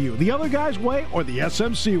is up to you, the other guy's way or the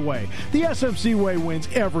SMC way. The SMC way wins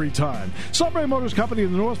every time. Sunbury Motors Company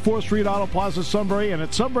in the North 4th Street Auto Plaza, Sunbury, and at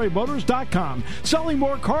sunburymotors.com. Selling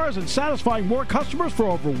more cars and satisfying more customers for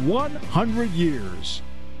over 100 years.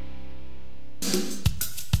 All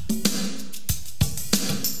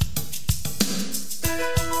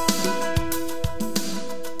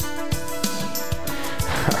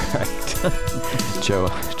right.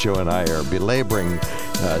 Joe and I are belaboring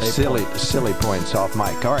silly points off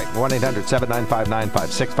mic. All right,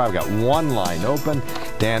 1-800-795-9565. Got one line open.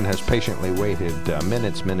 Dan has patiently waited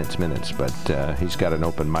minutes, but he's got an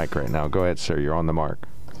open mic right now. Go ahead, sir. You're on the mark.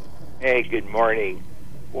 Hey, good morning.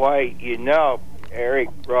 Why, Eric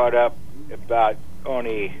brought up about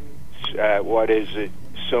only,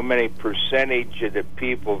 so many percentage of the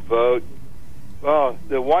people vote. Well,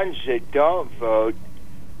 the ones that don't vote,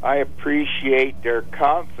 I appreciate their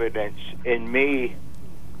confidence in me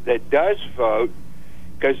that does vote,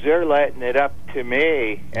 because they're letting it up to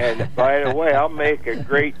me. And by the way, I'll make a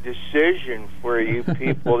great decision for you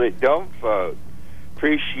people that don't vote.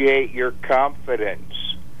 Appreciate your confidence.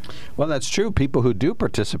 Well, that's true. People who do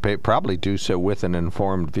participate probably do so with an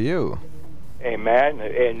informed view. Amen.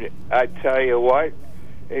 And I tell you what,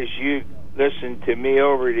 as you listen to me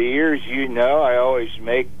over the years, you know I always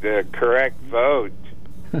make the correct vote.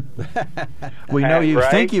 We know you right?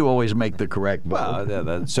 think you always make the correct vote.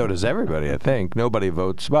 Well, so does everybody, I think. Nobody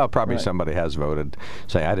votes. Well, probably somebody has voted,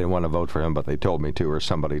 saying, I didn't want to vote for him, but they told me to, or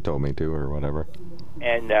somebody told me to, or whatever.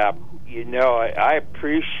 And, you know, I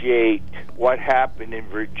appreciate what happened in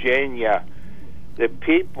Virginia. The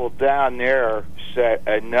people down there said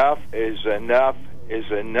enough is enough is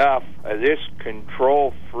enough of this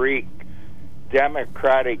control freak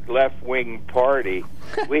Democratic left-wing party.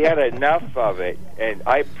 We had enough of it, and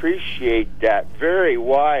I appreciate that. Very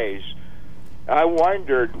wise. I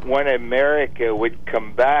wondered when America would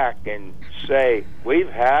come back and say, we've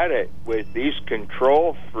had it with these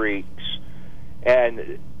control freaks.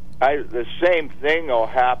 And the same thing will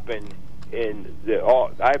happen in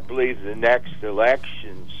I believe the next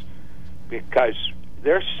elections, because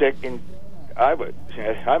they're sick and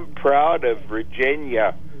I'm proud of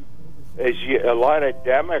Virginia. A lot of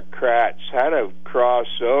Democrats had to cross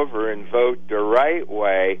over and vote the right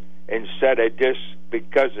way instead of just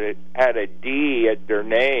because it had a D at their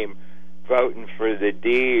name, voting for the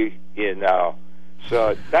D, you know.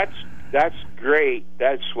 So that's great.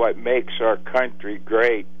 That's what makes our country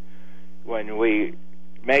great, when we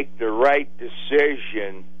make the right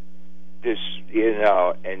decision, you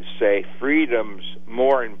know, and say freedom's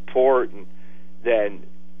more important than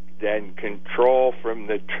control from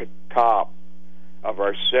the top of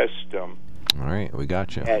our system. All right, we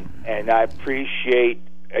got you. And I appreciate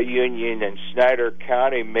a union in Snyder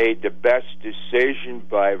County made the best decision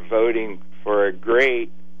by voting for a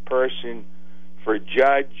great person for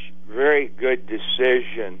judge. Very good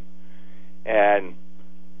decision. And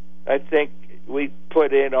I think we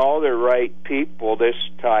put in all the right people this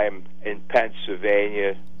time in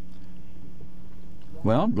Pennsylvania.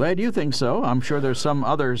 Well, glad you think so. I'm sure there's some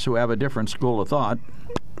others who have a different school of thought.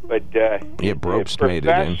 But Brobst made it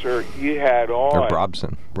in. Professor you had on, or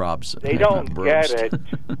Brobson. They don't get it.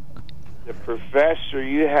 The professor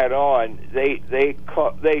you had on, they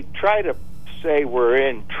try to say we're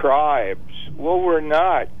in tribes. Well, we're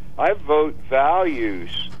not. I vote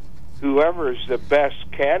values. Whoever's the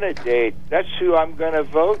best candidate, that's who I'm going to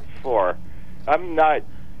vote for. I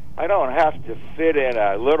don't have to fit in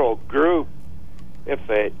a little group.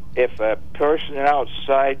 If a person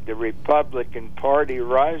outside the Republican Party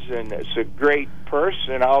runs and it's a great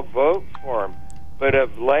person, I'll vote for him. But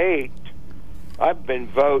of late, I've been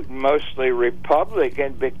voting mostly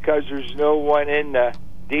Republican because there's no one in the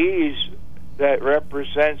D's that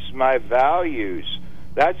represents my values.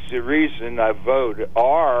 That's the reason I vote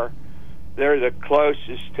R. They're the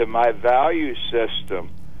closest to my value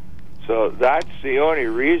system. So that's the only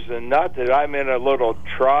reason, not that I'm in a little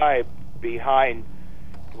tribe behind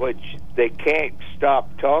which they can't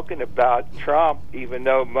stop talking about Trump, even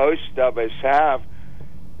though most of us have.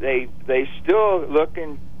 They still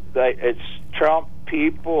looking like it's Trump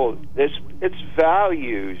people. It's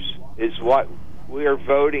values is what we're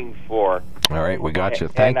voting for. All right, we got you.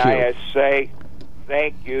 Thank you. And I say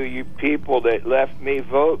thank you people that left me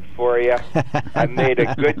vote for you. I made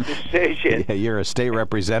a good decision. Yeah, you're a state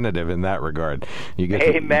representative in that regard. You get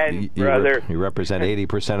Amen, brother. You represent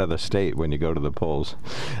 80% of the state when you go to the polls.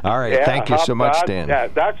 All right, thank you so much, Dan.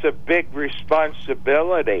 That's a big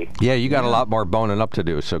responsibility. Yeah, you got a lot more boning up to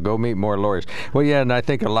do, so go meet more lawyers. Well, yeah, and I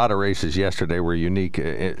think a lot of races yesterday were unique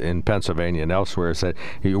in Pennsylvania and elsewhere. Is that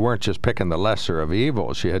you weren't just picking the lesser of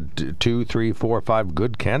evils. You had 2, 3, 4, 5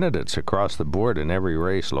 good candidates across the board in every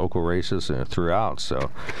race, local races throughout.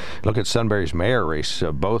 So look at Sunbury's mayor race.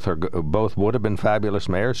 Both would have been fabulous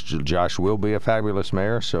mayors. Josh will be a fabulous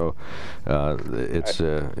mayor. So it's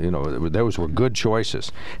those were good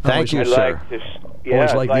choices. Thank you, sir.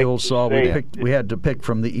 Always like the old saw, we had to pick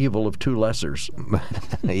from the evil of two lessers.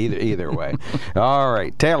 Either way. All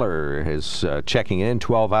right, Taylor is checking in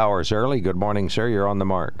 12 hours early. Good morning, sir. You're on the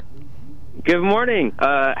mark. Good morning.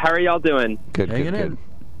 How are y'all doing? Good.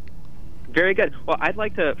 Very good. Well, I'd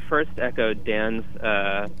like to first echo Dan's.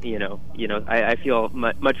 I feel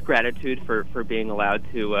much gratitude for being allowed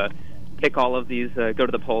to pick all of these, go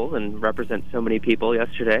to the polls and represent so many people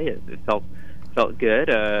yesterday. It felt good,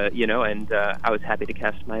 and I was happy to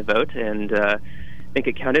cast my vote and think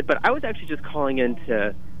it counted. But I was actually just calling in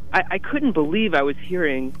to I couldn't believe I was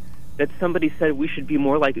hearing that somebody said we should be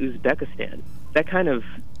more like Uzbekistan. That kind of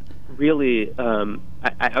really,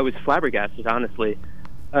 I was flabbergasted, honestly.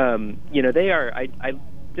 They are, I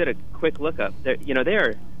did a quick lookup. They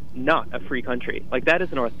are not a free country. Like, that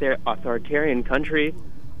is an authoritarian country.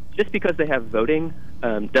 Just because they have voting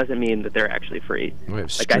doesn't mean that they're actually free. We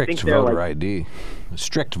have strict voter ID.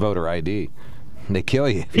 Strict voter ID. They kill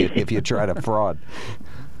you if you try to fraud.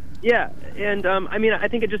 Yeah, and I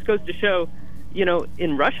think it just goes to show,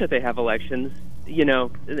 in Russia they have elections,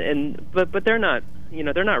 but they're not,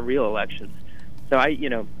 they're not real elections. So I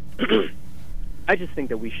just think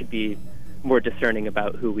that we should be more discerning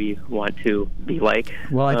about who we want to be like.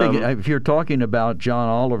 Well, I think if you're talking about John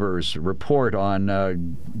Oliver's report on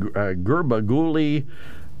Gurbanguly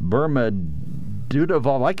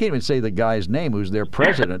Bermadudov, I can't even say the guy's name, who's their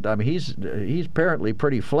president. I mean, he's apparently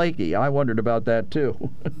pretty flaky. I wondered about that too.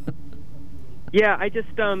 Yeah, I just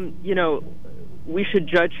we should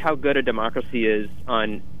judge how good a democracy is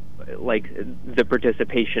on the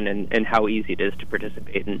participation and how easy it is to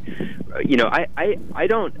participate. And I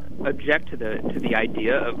don't object to the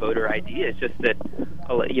idea of voter ID. It's just that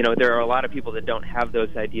there are a lot of people that don't have those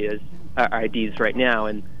IDs right now,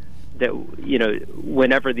 and that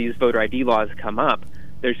whenever these voter ID laws come up,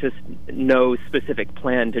 there's just no specific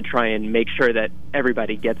plan to try and make sure that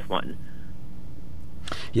everybody gets one.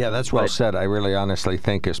 Yeah, that's well said. I really honestly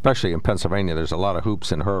think, especially in Pennsylvania, there's a lot of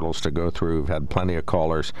hoops and hurdles to go through. We've had plenty of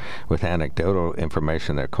callers with anecdotal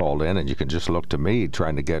information that called in, and you can just look to me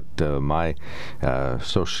trying to get my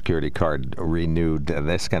Social Security card renewed,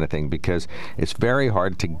 this kind of thing, because it's very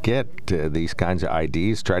hard to get these kinds of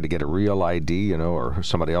IDs. Try to get a real ID, or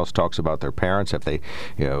somebody else talks about their parents. If they,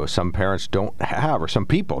 some parents don't have, or some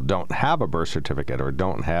people don't have a birth certificate, or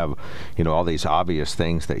don't have, all these obvious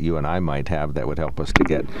things that you and I might have that would help us to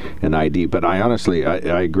get an ID. But I honestly,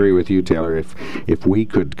 I agree with you, Taylor. If we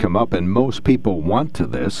could come up, and most people want to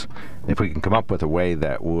this, if we can come up with a way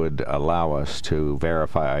that would allow us to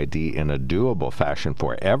verify ID in a doable fashion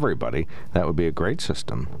for everybody, that would be a great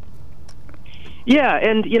system. Yeah,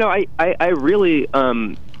 and I really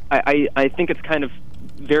I think it's kind of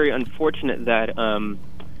very unfortunate that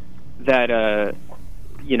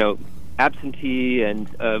absentee and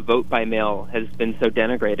vote by mail has been so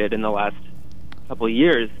denigrated in the last couple of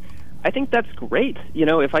years. I think that's great.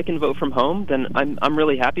 If I can vote from home, then I'm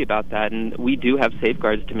really happy about that. And we do have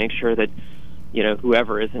safeguards to make sure that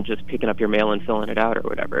whoever isn't just picking up your mail and filling it out or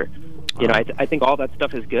whatever. I think all that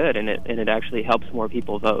stuff is good, and it actually helps more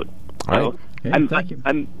people vote. All right. Thank you.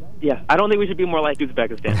 I don't think we should be more like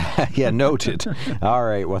Uzbekistan. Yeah, noted. All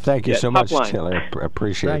right. Well, thank you so much, Taylor.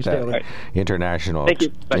 Appreciate that. Taylor. International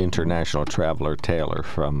traveler Taylor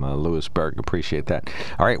from Lewisburg. Appreciate that.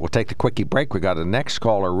 All right, we'll take the quickie break. We got a next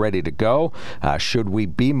caller ready to go. Should we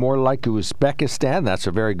be more like Uzbekistan? That's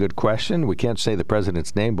a very good question. We can't say the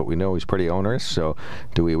president's name, but we know he's pretty onerous. So,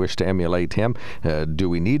 do we wish to emulate him? Do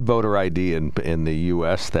we need voter ID in the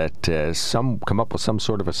U.S. that come up with some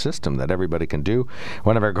sort of a system that everybody can do?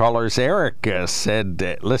 One of our callers, Eric,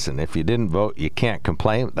 said, listen, if you didn't vote, you can't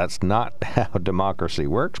complain. That's not how democracy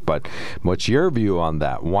works. But what's your view on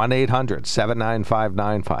that?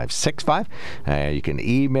 1-800-795-9565. You can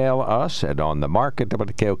email us at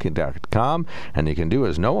onthemark@wkok.com, and you can do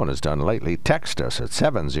as no one has done lately. Text us at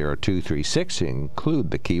 70236.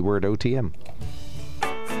 Include the keyword OTM.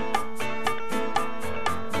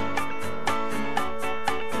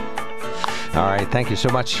 All right, thank you so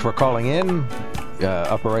much for calling in.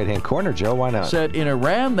 Upper right-hand corner, Joe, why not? Said, in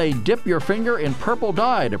Iran, they dip your finger in purple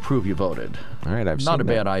dye to prove you voted. All right, I've seen that. Not a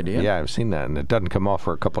bad idea. Yeah, I've seen that, and it doesn't come off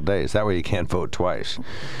for a couple of days. That way you can't vote twice.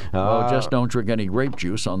 Well, just don't drink any grape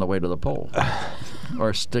juice on the way to the poll.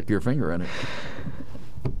 Or stick your finger in it.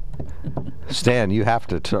 Stan, you have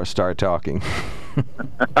to start talking.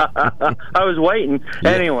 I was waiting.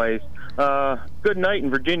 Yeah. Anyways, good night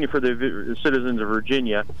in Virginia for the citizens of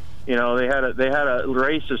Virginia. They had a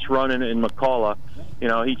racist running in McCullough.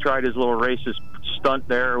 He tried his little racist stunt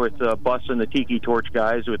there with bus and the tiki torch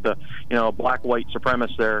guys with the black white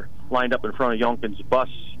supremacists there lined up in front of Youngkin's bus,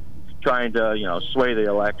 trying to sway the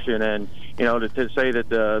election, and to say that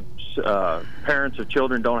the parents of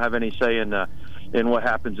children don't have any say in what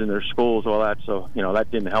happens in their schools. Well,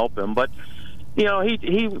 that didn't help him, but. He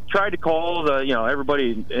tried to call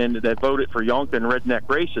everybody that voted for Youngkin redneck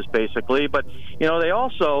racist, basically. But they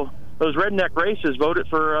also, those redneck racists voted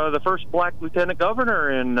for the first black lieutenant governor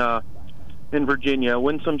in Virginia,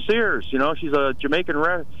 Winsome Sears. She's a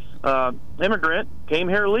Jamaican immigrant, came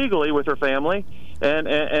here legally with her family, and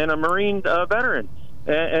a Marine veteran.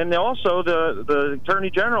 And also the Attorney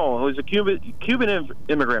General, who's a Cuban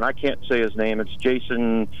immigrant. I can't say his name. It's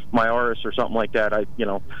Jason Mayoris or something like that.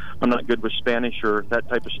 I'm not good with Spanish or that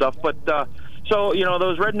type of stuff. But so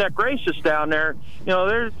those redneck racists down there,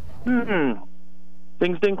 there's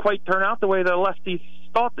things didn't quite turn out the way the lefties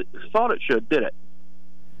thought it should, did it?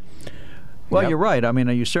 Well, You're right. I mean,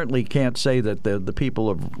 you certainly can't say that the people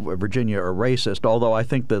of Virginia are racist, although I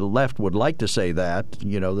think the left would like to say that,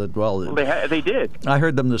 they did. I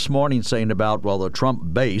heard them this morning saying about, the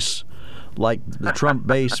Trump base. Like the Trump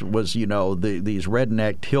base was, these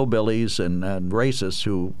redneck hillbillies and racists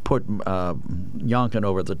who put Youngkin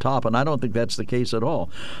over the top, and I don't think that's the case at all.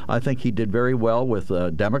 I think he did very well with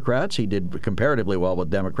Democrats. He did comparatively well with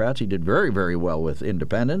Democrats. He did very, very well with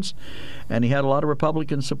independents, and he had a lot of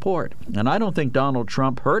Republican support. And I don't think Donald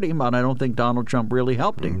Trump hurt him, and I don't think Donald Trump really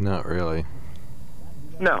helped him. Not really.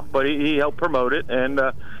 No, but he helped promote it, and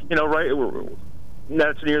right.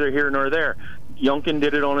 That's neither here nor there. Youngkin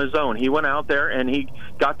did it on his own. He went out there and he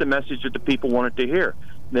got the message that the people wanted to hear.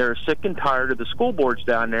 They're sick and tired of the school boards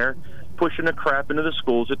down there pushing the crap into the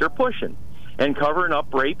schools that they're pushing and covering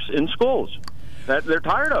up rapes in schools. They're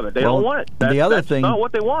tired of it. They don't want it. That's not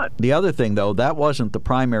what they want. The other thing, though, that wasn't the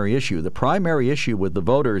primary issue. The primary issue with the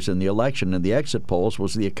voters in the election and the exit polls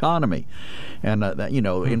was the economy. And,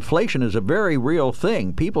 inflation is a very real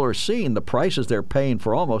thing. People are seeing the prices they're paying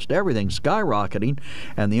for almost everything skyrocketing,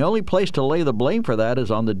 and the only place to lay the blame for that is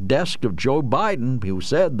on the desk of Joe Biden, who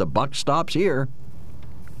said the buck stops here.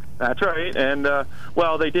 That's right, and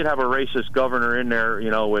they did have a racist governor in there,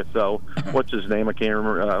 with what's his name? I can't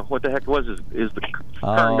remember. What the heck was is the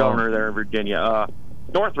current governor there in Virginia?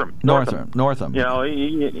 Northam. Mr.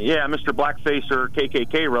 Blackface or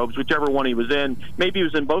KKK robes, whichever one he was in. Maybe he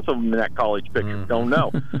was in both of them in that college picture. Don't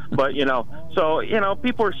know, but so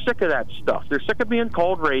people are sick of that stuff. They're sick of being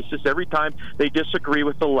called racist every time they disagree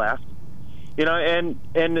with the left. And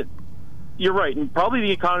you're right, and probably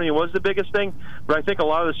the economy was the biggest thing, but I think a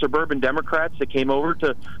lot of the suburban Democrats that came over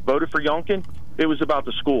to voted for Youngkin, it was about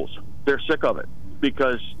the schools. They're sick of it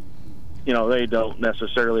because, they don't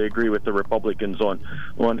necessarily agree with the Republicans on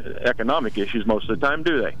economic issues most of the time,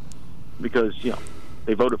 do they? Because,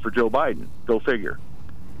 they voted for Joe Biden. Go figure.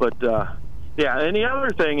 But, and the other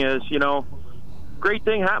thing is, great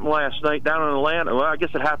thing happened last night down in Atlanta. Well, I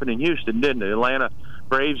guess it happened in Houston, didn't it? Atlanta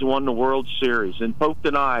Braves won the World Series and poked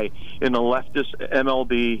an eye in the leftist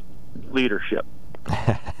MLB leadership.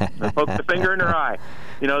 They poked the finger in their eye.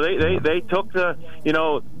 They took the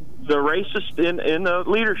racist in the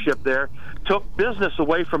leadership there, took business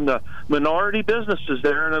away from the minority businesses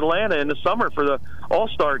there in Atlanta in the summer for the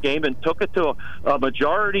All-Star game and took it to a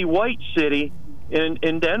majority white city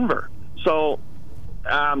in Denver. So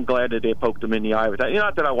I'm glad that they poked them in the eye with that.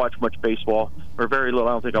 Not that I watch much baseball, or very little.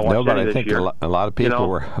 I don't think I watched any this year. A lot of people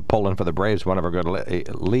were pulling for the Braves. One of our good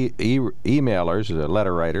emailers,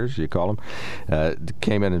 letter writers, you call them,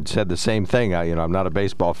 came in and said the same thing. I'm not a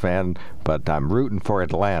baseball fan, but I'm rooting for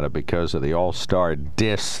Atlanta because of the All-Star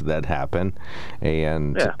diss that happened,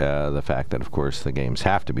 and the fact that, of course, the games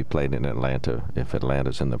have to be played in Atlanta if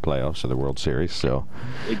Atlanta's in the playoffs or the World Series. So,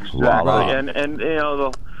 exactly, and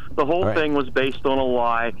the whole thing was based on a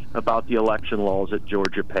lie about the election laws that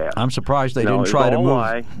Georgia passed. I'm surprised they didn't try to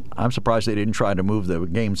move. I'm surprised they didn't try to move the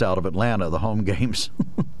games out of Atlanta, the home games.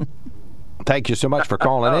 Thank you so much for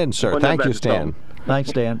calling in, sir. Thank you, Stan.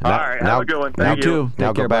 Thanks, Dan. All right, have a good one. Thank you.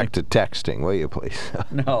 Now go back to texting, will you, please?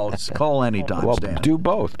 No, call anytime, Stan. Do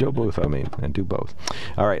both. Do both, and do both.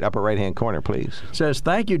 All right, upper right-hand corner, please. Says,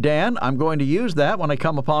 thank you, Dan. I'm going to use that when I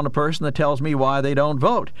come upon a person that tells me why they don't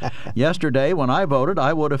vote. Yesterday, when I voted,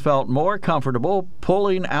 I would have felt more comfortable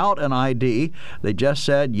pulling out an ID. They just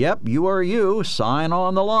said, yep, you are you, sign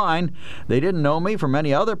on the line. They didn't know me from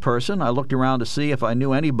any other person. I looked around to see if I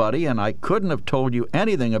knew anybody, and I couldn't have told you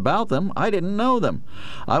anything about them. I didn't know them.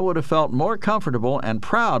 I would have felt more comfortable and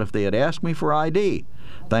proud if they had asked me for ID.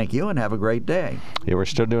 Thank you, and have a great day. Yeah, we're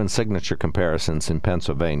still doing signature comparisons in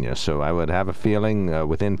Pennsylvania, so I would have a feeling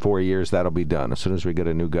within 4 years that'll be done. As soon as we get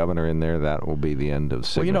a new governor in there, that will be the end of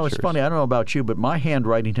signatures. Well, it's funny. I don't know about you, but my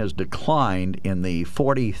handwriting has declined in the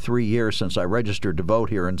 43 years since I registered to vote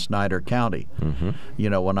here in Snyder County.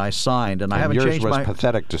 Mm-hmm. When I signed, and I haven't changed yours was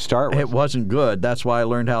pathetic to start with. It wasn't good. That's why I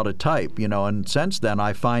learned how to type. And since then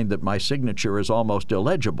I find that my signature is almost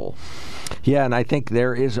illegible. Yeah, and I think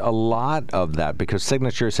there is a lot of that because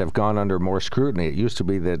signatures have gone under more scrutiny. It used to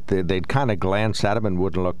be that they'd kind of glance at them and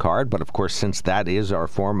wouldn't look hard, but of course, since that is our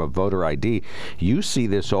form of voter ID, you see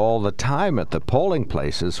this all the time at the polling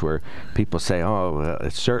places where people say, oh,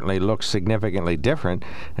 it certainly looks significantly different,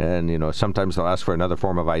 and sometimes they'll ask for another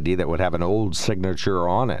form of ID that would have an old signature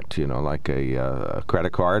on it, like a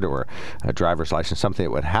credit card or a driver's license, something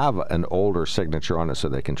that would have an older signature on it so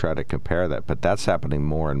they can try to compare that. But that's happening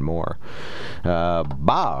more and more.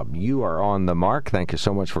 Bob, you are on the mark. Thank you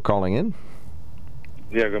so much for calling in.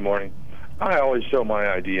 Yeah, good morning. I always show my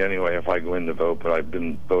ID anyway if I go in to vote, but I've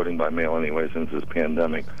been voting by mail anyway since this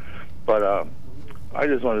pandemic. But I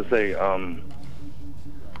just want to say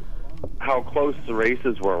how close the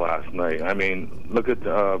races were last night. I mean, look at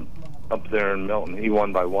up there in Milton. He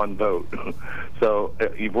won by one vote. So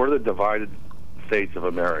we're the divided states of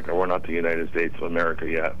America. We're not the United States of America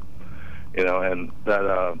yet. And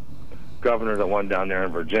that governor that won down there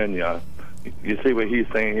in Virginia, you see what he's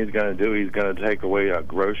saying he's going to do? He's going to take away a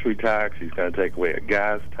grocery tax. He's going to take away a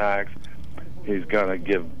gas tax. He's going to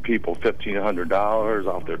give people $1,500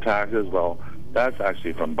 off their taxes. Well, that's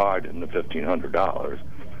actually from Biden, the $1,500.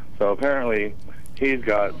 So apparently he's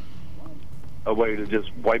got a way to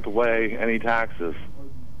just wipe away any taxes.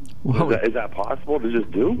 Well, is that possible to just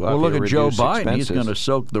do? Well, look at Joe Biden. Expenses. He's going to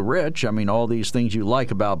soak the rich. I mean, all these things you like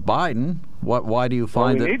about Biden. Why do you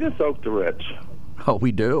find we need to soak the rich. Oh,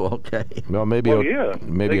 we do? Okay. Well, maybe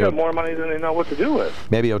they got more money than they know what to do with.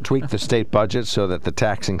 Maybe he'll tweak the state budget so that the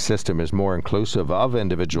taxing system is more inclusive of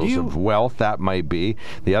individuals of wealth. That might be.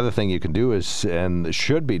 The other thing you can do is, and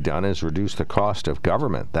should be done, is reduce the cost of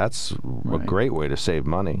government. That's a great way to save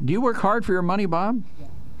money. Do you work hard for your money, Bob?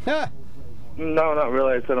 Yeah. No, not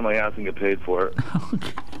really. I sit on my ass and get paid for it.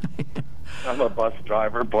 Okay. I'm a bus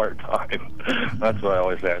driver part-time. That's what I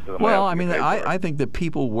always say. Well, I mean, I think that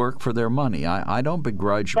people work for their money. I don't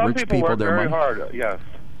begrudge rich people their money. Some people work very hard, yes.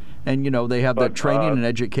 And, they have that training and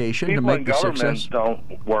education to make the success. People in government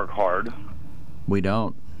don't work hard. We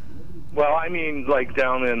don't. Well, I mean, like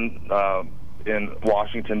down in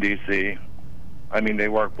Washington, D.C., I mean, they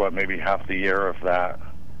work, maybe half the year, if that.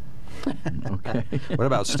 Okay. What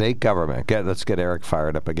about state government? Let's get Eric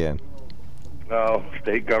fired up again. No,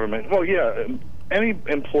 state government. Well, yeah, any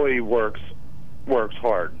employee works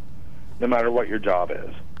hard, no matter what your job is.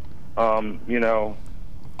 And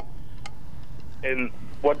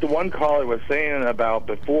what the one caller was saying about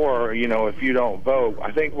before, if you don't vote,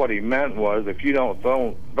 I think what he meant was if you don't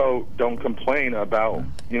vote, don't complain about,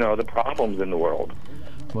 the problems in the world.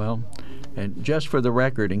 Well, and just for the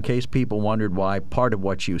record, in case people wondered why part of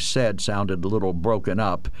what you said sounded a little broken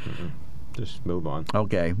up, just move on.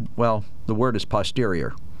 Okay. Well, the word is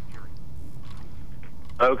posterior.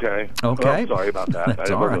 Okay. Well, sorry about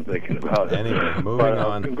that. I wasn't thinking about it. Anyway, moving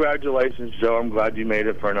on. Congratulations, Joe. I'm glad you made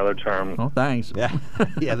it for another term. Oh, thanks. Yeah,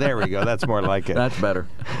 yeah. There we go. That's more like it. That's better.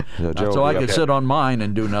 So I can sit on mine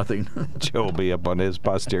and do nothing. Joe will be up on his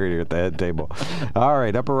posterior at the head table. All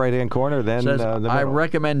right, upper right-hand corner. Then says, the middle. I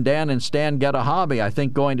recommend Dan and Stan get a hobby. I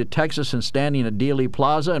think going to Texas and standing at Dealey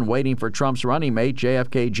Plaza and waiting for Trump's running mate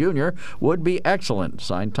JFK Jr. would be excellent.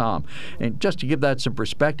 Signed, Tom. And just to give that some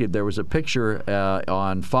perspective, there was a picture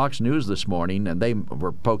on Fox News this morning, and they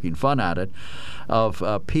were poking fun at it, of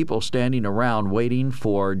people standing around waiting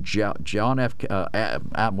for John F. What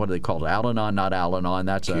are they called? Al-Anon, not Al-Anon.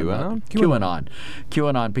 That's QAnon? QAnon.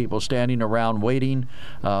 QAnon people standing around waiting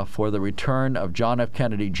for the return of John F.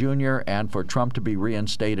 Kennedy Jr. and for Trump to be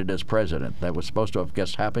reinstated as president. That was supposed to have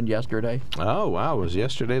happened yesterday. Oh, wow. Was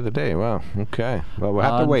yesterday the day? Wow. Okay. Well, we'll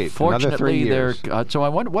have to wait another 3 years. So I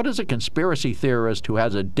wonder, what is a conspiracy theorist who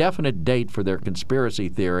has a definite date for their conspiracy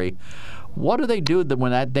theory? What do they do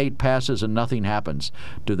when that date passes and nothing happens?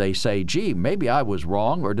 Do they say, gee, maybe I was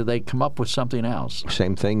wrong, or do they come up with something else?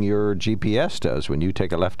 Same thing your GPS does. When you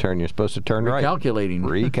take a left turn, you're supposed to turn right.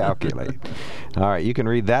 Recalculate. All right, you can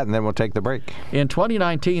read that, and then we'll take the break. In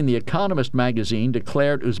 2019, The Economist magazine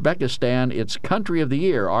declared Uzbekistan its country of the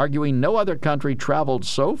year, arguing no other country traveled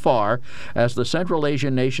so far as the Central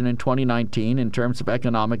Asian nation in 2019 in terms of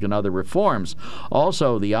economic and other reforms.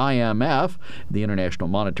 Also, the IMF, the International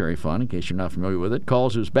Monetary Fund, in case you're not familiar with it,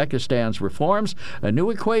 calls Uzbekistan's reforms a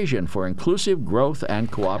new equation for inclusive growth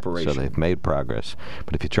and cooperation. So they've made progress.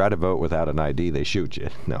 But if you try to vote without an ID, they shoot you.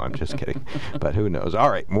 No, I'm just kidding. But who knows?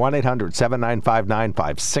 All right,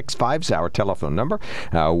 1-800-795-9565 is our telephone number.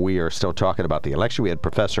 We are still talking about the election. We had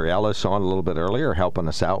Professor Ellis on a little bit earlier helping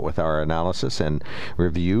us out with our analysis and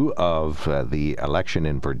review of the election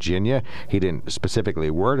in Virginia. He didn't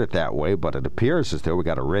specifically word it that way, but it appears as though we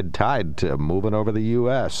got a red tide moving over the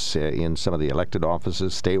U.S. In in some of the elected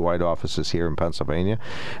offices, statewide offices here in Pennsylvania.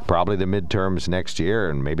 Probably the midterms next year,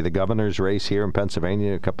 and maybe the governor's race here in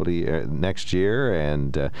Pennsylvania a couple of next year,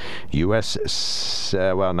 and not U.S.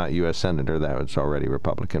 Senator, that was already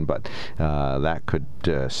Republican, but that could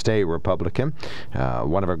stay Republican.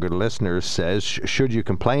 One of our good listeners says, should you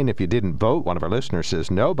complain if you didn't vote? One of our listeners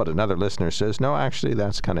says no, but another listener says, no, actually,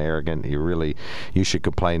 that's kind of arrogant. You should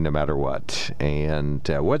complain no matter what. And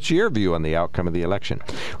what's your view on the outcome of the election?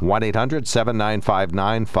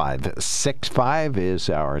 1-800-795-9565 is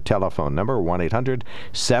our telephone number,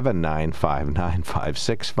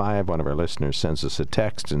 1-800-795-9565. One of our listeners sends us a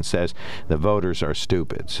text and says, the voters are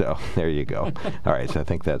stupid. So there you go. All right, so I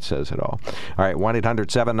think that says it all. All right,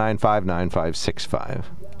 1-800-795-9565.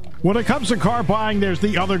 When it comes to car buying, there's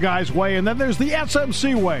the other guy's way, and then there's the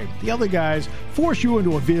SMC way. The other guys force you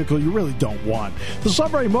into a vehicle you really don't want. The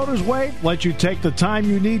Sunbury Motors way lets you take the time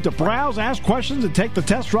you need to browse, ask questions, and take the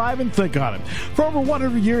test drive and think on it. For over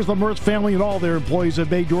 100 years, the Mertz family and all their employees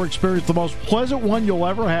have made your experience the most pleasant one you'll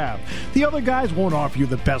ever have. The other guys won't offer you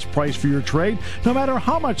the best price for your trade, no matter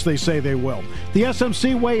how much they say they will. The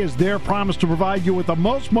SMC way is their promise to provide you with the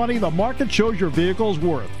most money the market shows your vehicle is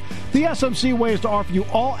worth. The SMC way is to offer you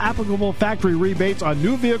all applicable factory rebates on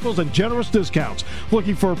new vehicles and generous discounts.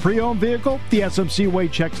 Looking for a pre-owned vehicle? The SMC way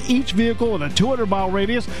checks each vehicle in a 200-mile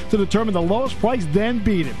radius to determine the lowest price, then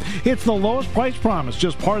beat it. It's the lowest price promise,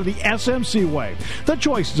 just part of the SMC way. The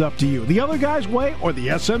choice is up to you, the other guy's way or the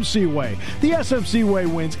SMC way. The SMC way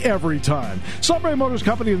wins every time. Sunbury Motors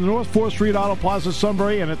Company in the North 4th Street Auto Plaza,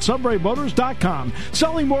 Sunbury, and at sunburymotors.com.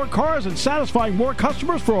 Selling more cars and satisfying more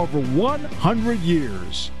customers for over 100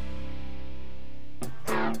 years.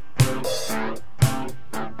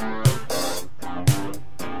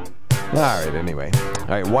 All right, anyway.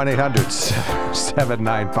 All right,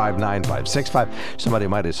 1-800-795-9565. Somebody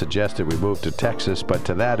might have suggested we move to Texas, but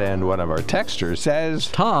to that end, one of our texters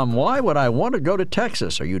says, Tom, why would I want to go to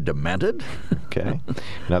Texas? Are you demented? Okay.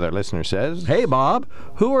 Another listener says, hey, Bob,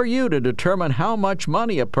 who are you to determine how much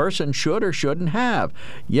money a person should or shouldn't have?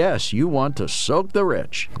 Yes, you want to soak the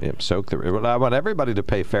rich. Yep, soak the rich. Well, I want everybody to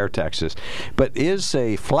pay fair taxes, but is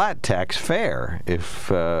a flat tax fair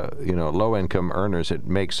if, low-income earners, it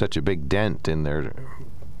makes such a big dent in their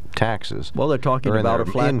taxes? Well, they're talking about a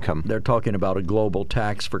flat income. They're talking about a global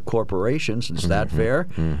tax for corporations. Is that fair?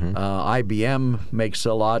 Mm-hmm. IBM makes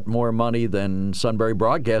a lot more money than Sunbury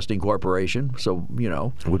Broadcasting Corporation, so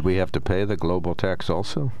Would we have to pay the global tax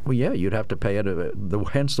also? Well, yeah, you'd have to pay it.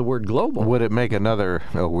 Hence the word global. Would it make another?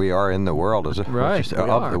 We are in the world, is it? Right.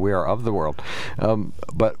 We are of the world.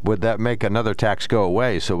 But would that make another tax go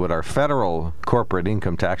away? So would our federal corporate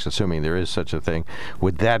income tax, assuming there is such a thing,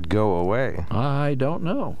 would that go away? I don't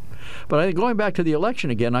know. But I think going back to the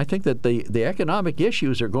election again, I think that the economic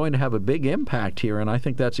issues are going to have a big impact here, and I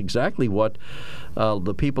think that's exactly what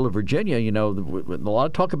the people of Virginia, a lot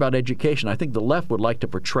of talk about education. I think the left would like to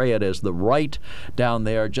portray it as the right down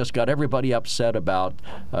there just got everybody upset about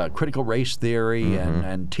critical race theory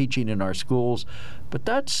and teaching in our schools. But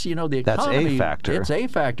that's, the economy. That's a factor. It's a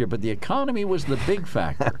factor, but the economy was the big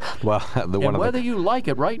factor. Well, whether you like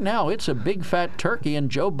it, right now, it's a big fat turkey, and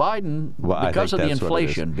Joe Biden, because of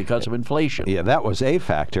inflation. Yeah, that was a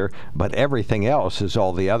factor, but everything else is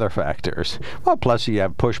all the other factors. Well, plus you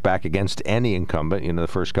have pushback against any incumbent. The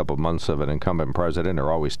first couple of months of an incumbent president are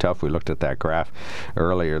always tough. We looked at that graph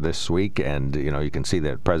earlier this week, and, you can see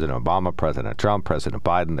that President Obama, President Trump, President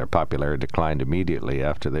Biden, their popularity declined immediately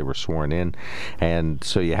after they were sworn in. And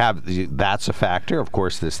so that's a factor. Of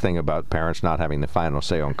course, this thing about parents not having the final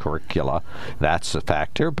say on curricula, that's a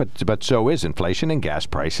factor. But so is inflation and gas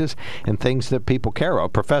prices and things that people care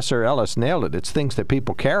about. Professor Ellis nailed it. It's things that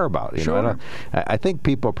people care about. Sure. I think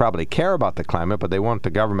people probably care about the climate, but they want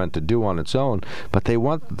the government to do on its own. But they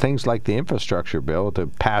want things like the infrastructure bill to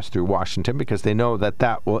pass through Washington because they know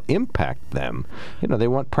that will impact them. They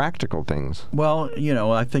want practical things. Well,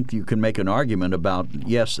 I think you can make an argument about,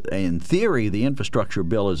 yes, in theory, the infrastructure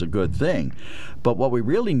bill is a good thing. But what we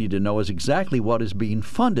really need to know is exactly what is being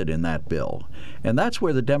funded in that bill. And that's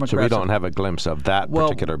where the Democrats... So we don't have a glimpse of that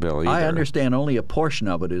particular bill either. I understand only a portion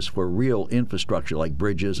of it is for real infrastructure like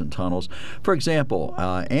bridges and tunnels. For example,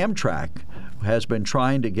 Amtrak has been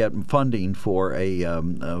trying to get funding for a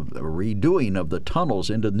redoing of the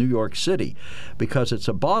tunnels into New York City because it's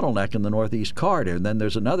a bottleneck in the Northeast Corridor. And then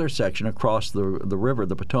there's another section across the river,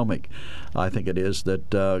 the Potomac, I think it is,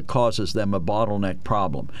 that causes them a bottleneck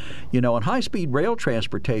problem. And high-speed rail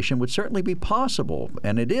transportation would certainly be possible.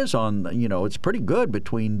 And it is it's pretty good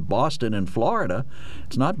between Boston and Florida.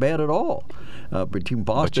 It's not bad at all. Between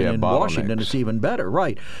Boston and Washington, it's even better.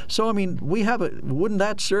 Right. So, wouldn't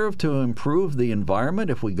that serve to improve improve the environment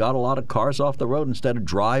if we got a lot of cars off the road instead of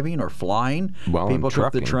driving or flying? Well, people and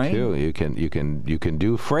took the trucking train. too. You can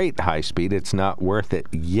do freight high speed. It's not worth it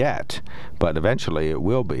yet, but eventually it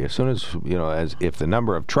will be. As soon as as if the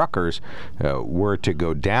number of truckers were to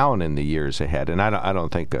go down in the years ahead, and I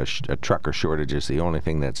don't think a trucker shortage is the only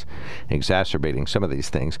thing that's exacerbating some of these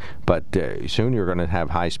things. But soon you're going to have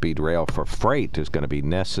high speed rail for freight is going to be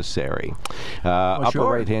necessary. Upper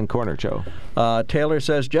sure. right hand corner, Joe. Taylor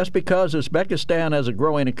says, just because Uzbekistan has a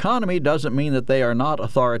growing economy doesn't mean that they are not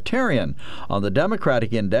authoritarian. On the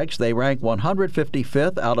Democratic Index, they rank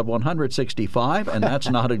 155th out of 165, and that's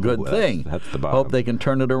not a good thing. That's the bottom. Hope they can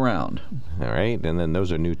turn it around. All right, and then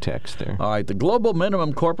those are new texts there. All right, the global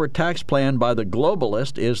minimum corporate tax plan by the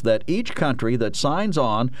globalist is that each country that signs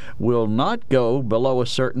on will not go below a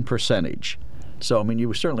certain percentage. So, I mean,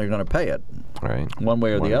 you certainly are going to pay it, right? One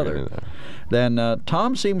way or the other. Then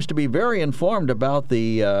Tom seems to be very informed about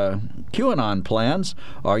the QAnon plans.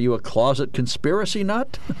 Are you a closet conspiracy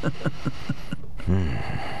nut?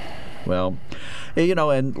 Well,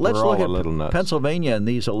 and let's look at Pennsylvania in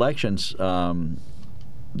these elections.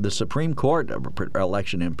 The Supreme Court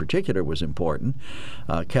election in particular was important.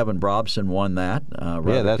 Kevin Brobson won that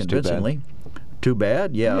rather that's convincingly. Too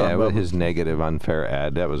bad? Yeah, with his negative, unfair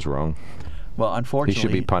ad, that was wrong. Well, unfortunately, he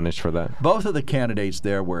should be punished for that. Both of the candidates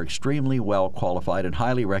there were extremely well qualified and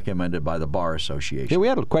highly recommended by the Bar Association. Yeah, we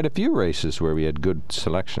had quite a few races where we had good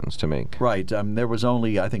selections to make. Right. There was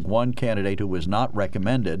only, I think, one candidate who was not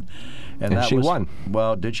recommended, and that she won.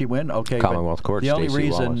 Well, did she win? Okay. Commonwealth Court. The only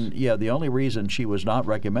reason, the only reason she was not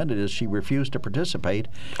recommended is she refused to participate.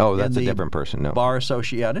 Oh, that's a different person. No. Bar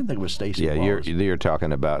Association. I didn't think it was Stacey. Yeah, Wallace. you're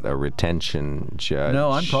talking about a retention judge.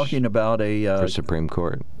 No, I'm talking about for Supreme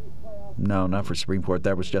Court. No, not for Supreme Court.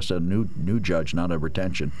 That was just a new judge, not a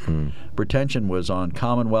retention. Retention was on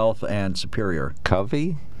Commonwealth and Superior.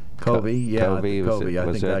 Covey? Covey, yeah. Covey, Covey.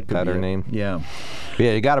 I think that could be her name? Yeah.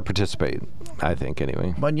 Yeah, you got to participate, I think,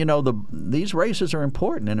 anyway. But, these races are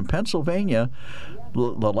important. And in Pennsylvania,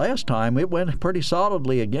 the last time, it went pretty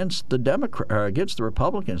solidly against the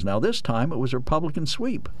Republicans. Now, this time, it was a Republican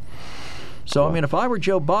sweep. So, I mean, if I were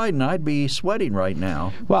Joe Biden, I'd be sweating right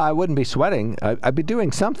now. Well, I wouldn't be sweating. I'd be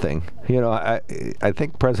doing something. I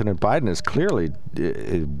think President Biden is clearly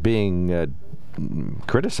being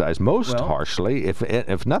criticized most harshly,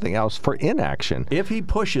 if nothing else, for inaction. If he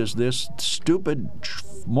pushes this stupid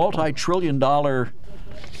multi-trillion-dollar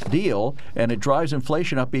deal and it drives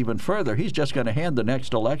inflation up even further, he's just going to hand the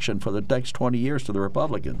next election for the next 20 years to the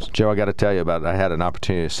Republicans. Joe, I got to tell you I had an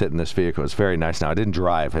opportunity to sit in this vehicle. It's very nice. Now, I didn't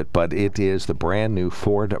drive it, but it is the brand new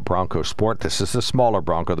Ford Bronco Sport. This is the smaller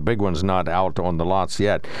Bronco. The big one's not out on the lots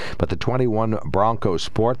yet, but the 21 Bronco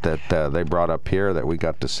Sport that they brought up here that we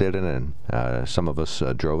got to sit in, and some of us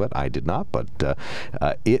drove it. I did not, but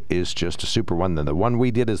it is just a super one. Then the one we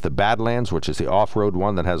did is the Badlands, which is the off-road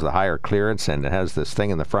one that has the higher clearance, and it has this thing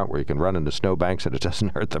in the front where you can run into snowbanks and it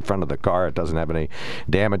doesn't hurt the front of the car. It doesn't have any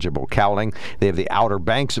damageable cowling. They have the Outer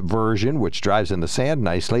Banks version, which drives in the sand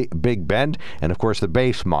nicely, Big Bend, and of course the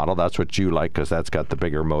base model. That's what you like because that's got the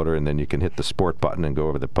bigger motor, and then you can hit the sport button and go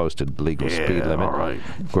over the posted legal speed limit. All right.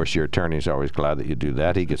 Of course, your attorney's always glad that you do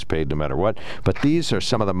that. He gets paid no matter what. But these are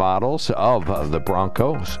some of the models of the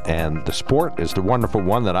Broncos, and the Sport is the wonderful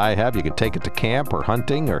one that I have. You can take it to camp or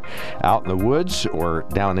hunting or out in the woods or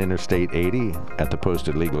down Interstate 80 at the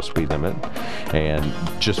posted legal speed limit, and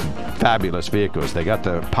just fabulous vehicles. They got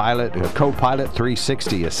the co-pilot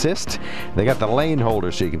 360 assist. They got the lane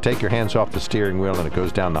holder so you can take your hands off the steering wheel and it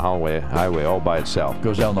goes down the highway all by itself.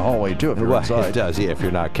 Goes down the hallway too if you're inside. It does, yeah, if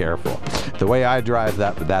you're not careful. The way I drive,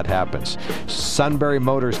 that happens.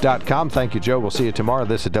 SunburyMotors.com. Thank you, Joe. We'll see you tomorrow.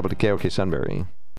 This is WKOK Sunbury.